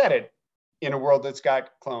you set it in a world that's got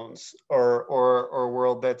clones or a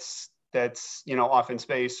world that's off in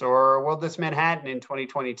space, or a world that's Manhattan in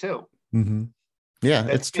 2022. Yeah,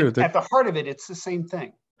 it's true. At the heart of it, it's the same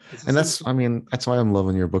thing. And that's why I'm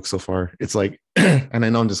loving your book so far. It's like, and I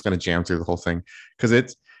know I'm just going to jam through the whole thing because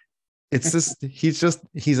it's this. He's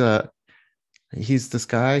this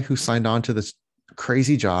guy who signed on to this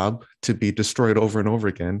crazy job to be destroyed over and over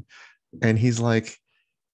again, and he's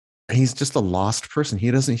just a lost person.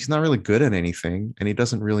 He's not really good at anything, and he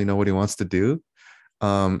doesn't really know what he wants to do.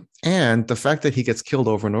 And the fact that he gets killed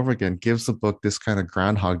over and over again gives the book this kind of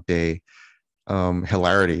Groundhog Day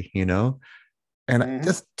hilarity, you know, and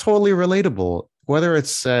that's totally relatable. Whether it's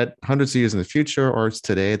set hundreds of years in the future or it's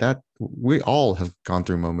today, that we all have gone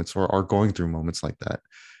through moments or are going through moments like that.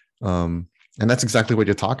 And that's exactly what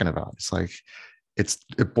you're talking about. It's like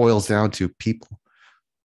it boils down to people.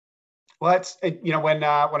 Well, that's, you know, when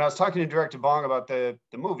I was talking to Director Bong about the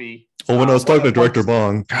movie. Oh, when I was talking to Director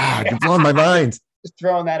Bong, God, you're blowing my mind. Just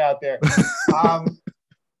throwing that out there.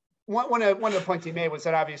 One of the points he made was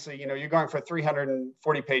that obviously, you know, you're going for a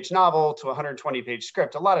 340-page novel to a 120-page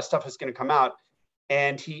script. A lot of stuff is going to come out.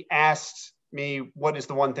 And he asked me, what is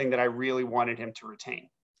the one thing that I really wanted him to retain?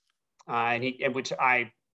 Which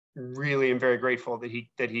I really am very grateful that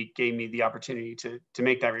he gave me the opportunity to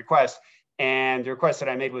make that request. And the request that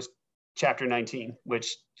I made was chapter 19,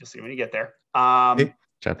 which you'll see when you get there.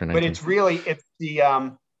 Chapter 19. But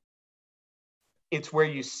it's where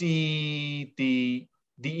you see the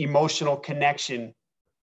emotional connection.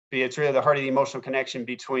 It's really the heart of the emotional connection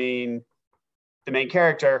between the main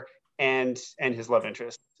character and his love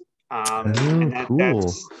interest.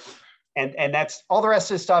 Cool. That's all. The rest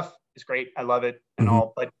of the stuff is great. I love it and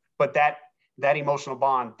all, but that emotional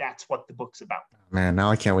bond, that's what the book's about. Man, now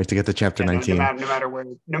I can't wait to get to chapter 19.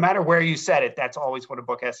 No matter where you set it, that's always what a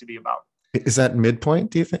book has to be about. Is that midpoint,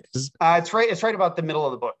 do you think? It's right about the middle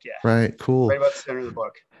of the book, yeah. Right, cool. Right about the center of the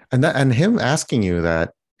book. And him asking you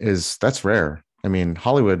that's rare. I mean,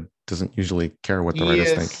 Hollywood doesn't usually care what the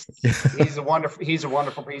writers think. He's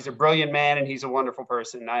a brilliant man, and he's a wonderful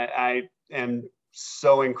person. I am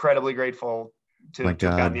so incredibly grateful to have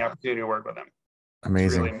gotten the opportunity to work with him.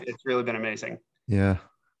 Amazing. It's really been amazing. Yeah.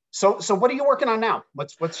 So what are you working on now?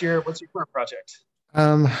 What's your current project?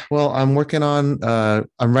 Well, I'm working on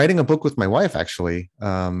I'm writing a book with my wife, actually.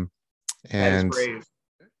 And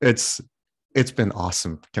it's been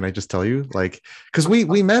awesome. Can I just tell you? Like, because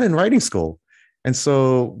we met in writing school. And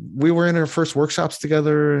so we were in our first workshops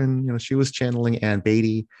together, and you know, she was channeling Ann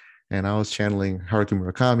Beatty and I was channeling Haruki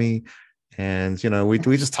Murakami. And you know, we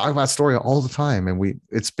just talk about story all the time. And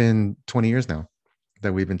it's been 20 years now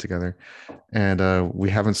that we've been together, and we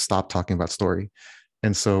haven't stopped talking about story.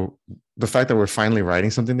 And so the fact that we're finally writing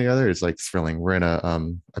something together is like thrilling. We're in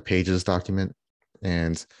a pages document,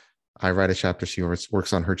 and I write a chapter, she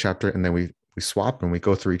works on her chapter, and then we swap and we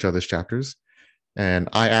go through each other's chapters, and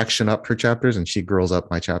I action up her chapters and she girls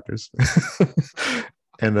up my chapters.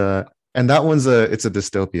 and that one's it's a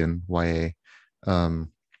dystopian YA.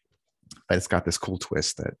 But it's got this cool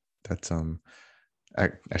twist that's I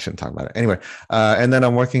shouldn't talk about it anyway. And then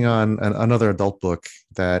I'm working on another adult book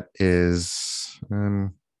that is, I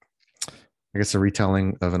guess, a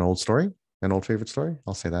retelling of an old favorite story.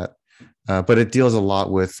 I'll say that. But it deals a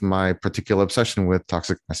lot with my particular obsession with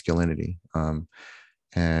toxic masculinity,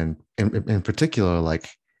 and in particular, like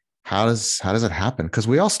how does it happen? Because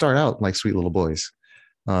we all start out like sweet little boys,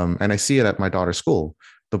 and I see it at my daughter's school.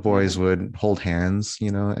 The boys would hold hands,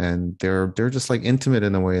 you know, and they're just like intimate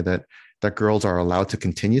in a way that girls are allowed to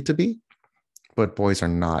continue to be, but boys are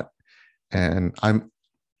not. And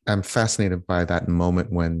I'm fascinated by that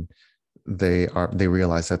moment when they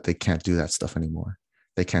realize that they can't do that stuff anymore.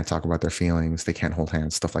 They can't talk about their feelings. They can't hold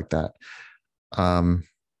hands, stuff like that.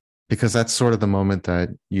 Because that's sort of the moment that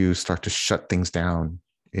you start to shut things down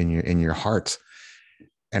in your heart.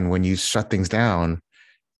 And when you shut things down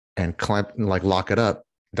and lock it up,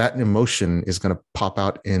 that emotion is going to pop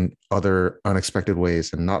out in other unexpected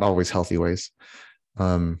ways and not always healthy ways.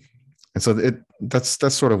 And so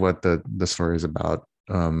that's sort of what the story is about,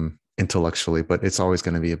 intellectually, but it's always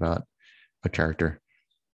going to be about a character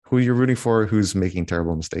who you're rooting for, who's making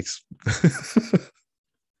terrible mistakes.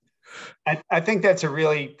 I think that's a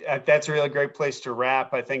really great place to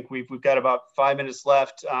wrap. I think we've got about 5 minutes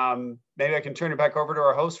left. Maybe I can turn it back over to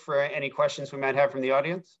our host for any questions we might have from the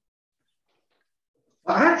audience.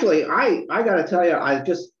 Actually, I got to tell you, I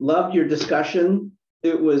just loved your discussion.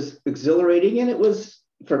 It was exhilarating, and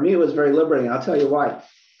for me, it was very liberating. I'll tell you why.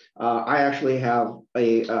 I actually have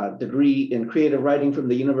a degree in creative writing from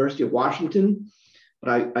the University of Washington,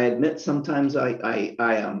 but I admit sometimes I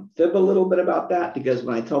fib a little bit about that, because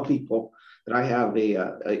when I tell people that I have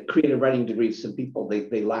a creative writing degree, some people,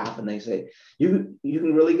 they laugh and they say, you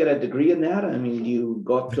can really get a degree in that? I mean, you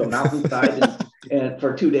go up to a mountainside and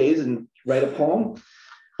for 2 days and write a poem.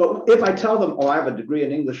 But if I tell them, I have a degree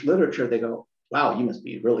in English literature, they go, wow, you must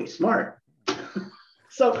be really smart.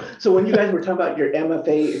 So when you guys were talking about your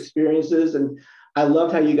MFA experiences, and I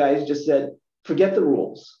loved how you guys just said, forget the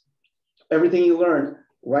rules. Everything you learn,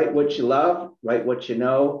 write what you love, write what you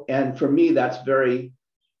know. And for me, that's very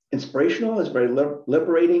inspirational. It's very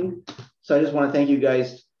liberating. So I just want to thank you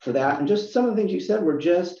guys for that. And just some of the things you said were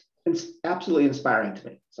just absolutely inspiring to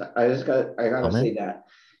me. So I gotta say that.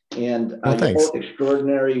 And you're both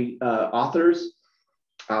extraordinary authors.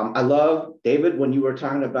 I love, David, when you were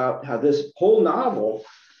talking about how this whole novel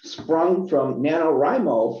sprung from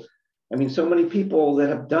NaNoWriMo. I mean, so many people that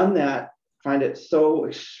have done that find it so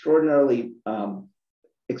extraordinarily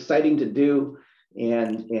exciting to do,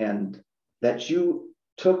 and that you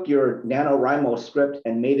took your NaNoWriMo script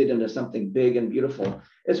and made it into something big and beautiful.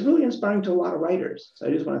 It's really inspiring to a lot of writers. So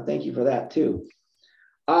I just want to thank you for that too.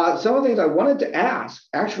 Some of the things I wanted to ask,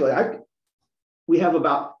 actually, we have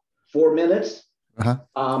about 4 minutes.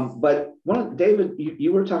 But David,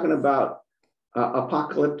 you were talking about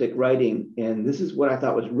apocalyptic writing, and this is what I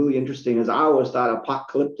thought was really interesting. Is I always thought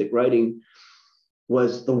apocalyptic writing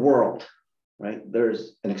was the world, right?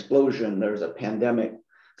 There's an explosion, there's a pandemic,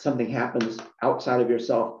 something happens outside of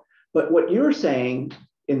yourself. But what you're saying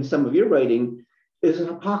in some of your writing is an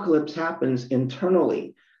apocalypse happens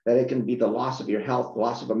internally, that it can be the loss of your health, the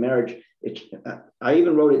loss of a marriage. I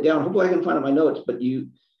even wrote it down. Hopefully I can find it in my notes, but you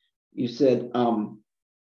said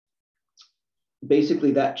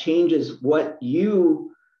basically that changes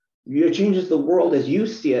changes the world as you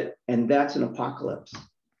see it, and that's an apocalypse.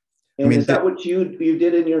 And is that what you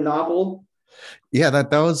did in your novel? Yeah,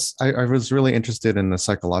 that was, I was really interested in the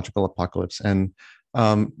psychological apocalypse. And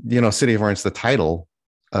City of Orange, the title,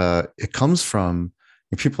 it comes from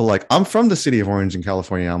people like, I'm from the city of Orange in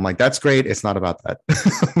California. I'm like, that's great. It's not about that.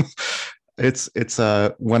 It's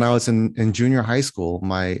when I was in junior high school,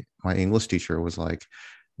 my English teacher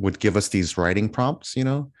would give us these writing prompts,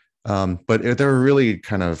 but they were really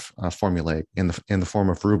kind of formulaic in the form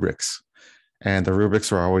of rubrics. And the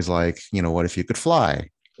rubrics were always like, what if you could fly?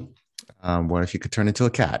 What if you could turn into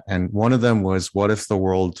a cat? And one of them was, what if the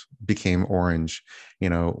world became orange?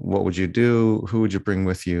 What would you do? Who would you bring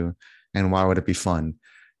with you? And why would it be fun?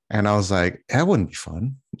 And I was like, that wouldn't be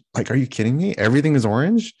fun. Like, are you kidding me? Everything is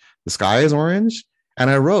orange. The sky is orange. And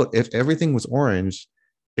I wrote, if everything was orange,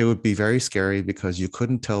 it would be very scary because you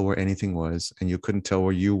couldn't tell where anything was, and you couldn't tell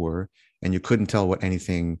where you were, and you couldn't tell what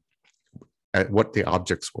the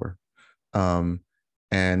objects were.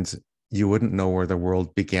 And you wouldn't know where the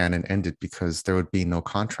world began and ended because there would be no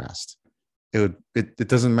contrast. It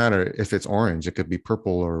doesn't matter if it's orange, it could be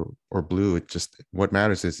purple or blue. What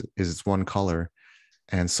matters is it's one color,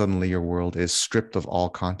 and suddenly your world is stripped of all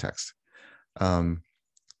context.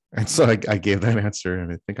 And so I gave that answer,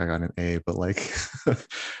 and I think I got an A, but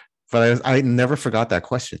but I never forgot that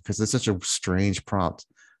question because it's such a strange prompt.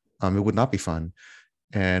 It would not be fun.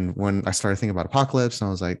 And when I started thinking about apocalypse, I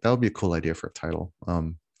was like, that would be a cool idea for a title.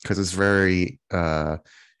 Because it's very,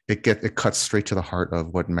 it cuts straight to the heart of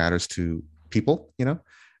what matters to people,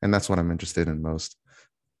 and that's what I'm interested in most.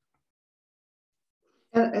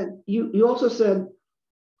 And you also said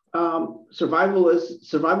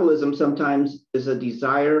survivalism sometimes is a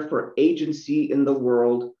desire for agency in the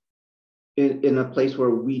world in a place where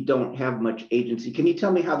we don't have much agency. Can you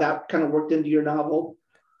tell me how that kind of worked into your novel?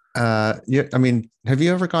 Yeah, I mean, have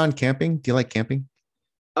you ever gone camping? Do you like camping?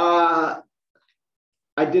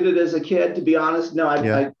 I did it as a kid, to be honest. No,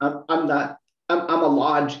 I'm not. I'm a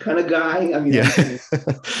lodge kind of guy. I mean, yeah.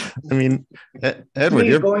 I mean, Edward,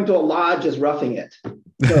 you're going to a lodge is roughing it.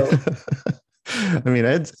 So, I mean,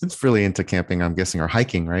 it's really into camping, I'm guessing, or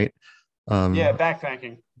hiking, right? Yeah,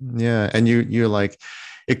 backpacking. Yeah, and you're like,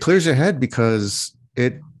 it clears your head because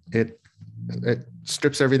it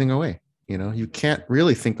strips everything away. You can't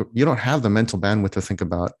really you don't have the mental bandwidth to think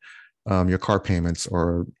about your car payments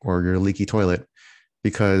or your leaky toilet,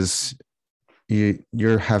 because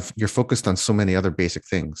you're focused on so many other basic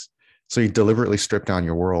things. So you deliberately strip down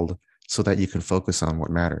your world so that you can focus on what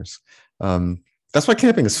matters. That's why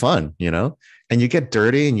camping is fun, and you get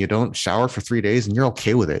dirty and you don't shower for 3 days and you're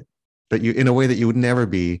okay with it, that you in a way that you would never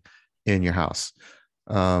be in your house.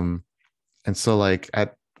 And so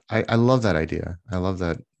I love that idea. I love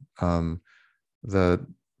that. The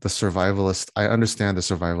survivalist, I understand the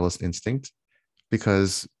survivalist instinct,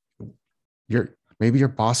 because maybe your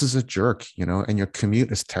boss is a jerk, and your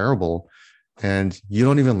commute is terrible and you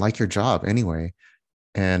don't even like your job anyway.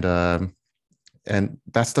 And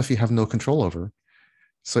that stuff you have no control over.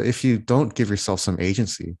 So if you don't give yourself some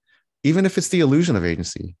agency, even if it's the illusion of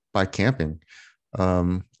agency by camping,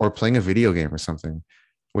 or playing a video game or something,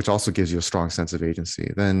 which also gives you a strong sense of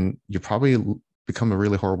agency, then you probably become a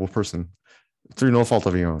really horrible person through no fault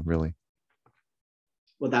of your own, really.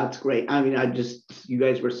 Well, that's great. I mean, you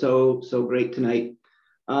guys were so great tonight.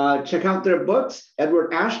 Check out their books,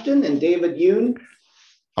 Edward Ashton and David Yoon.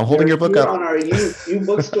 I'm holding your book up on our U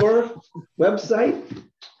Bookstore website.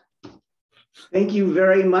 Thank you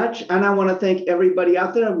very much. And I want to thank everybody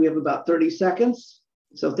out there. We have about 30 seconds.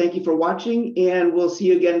 So thank you for watching, and we'll see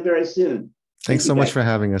you again very soon. Thanks so much for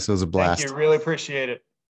having us. It was a blast. Thank you. Really appreciate it.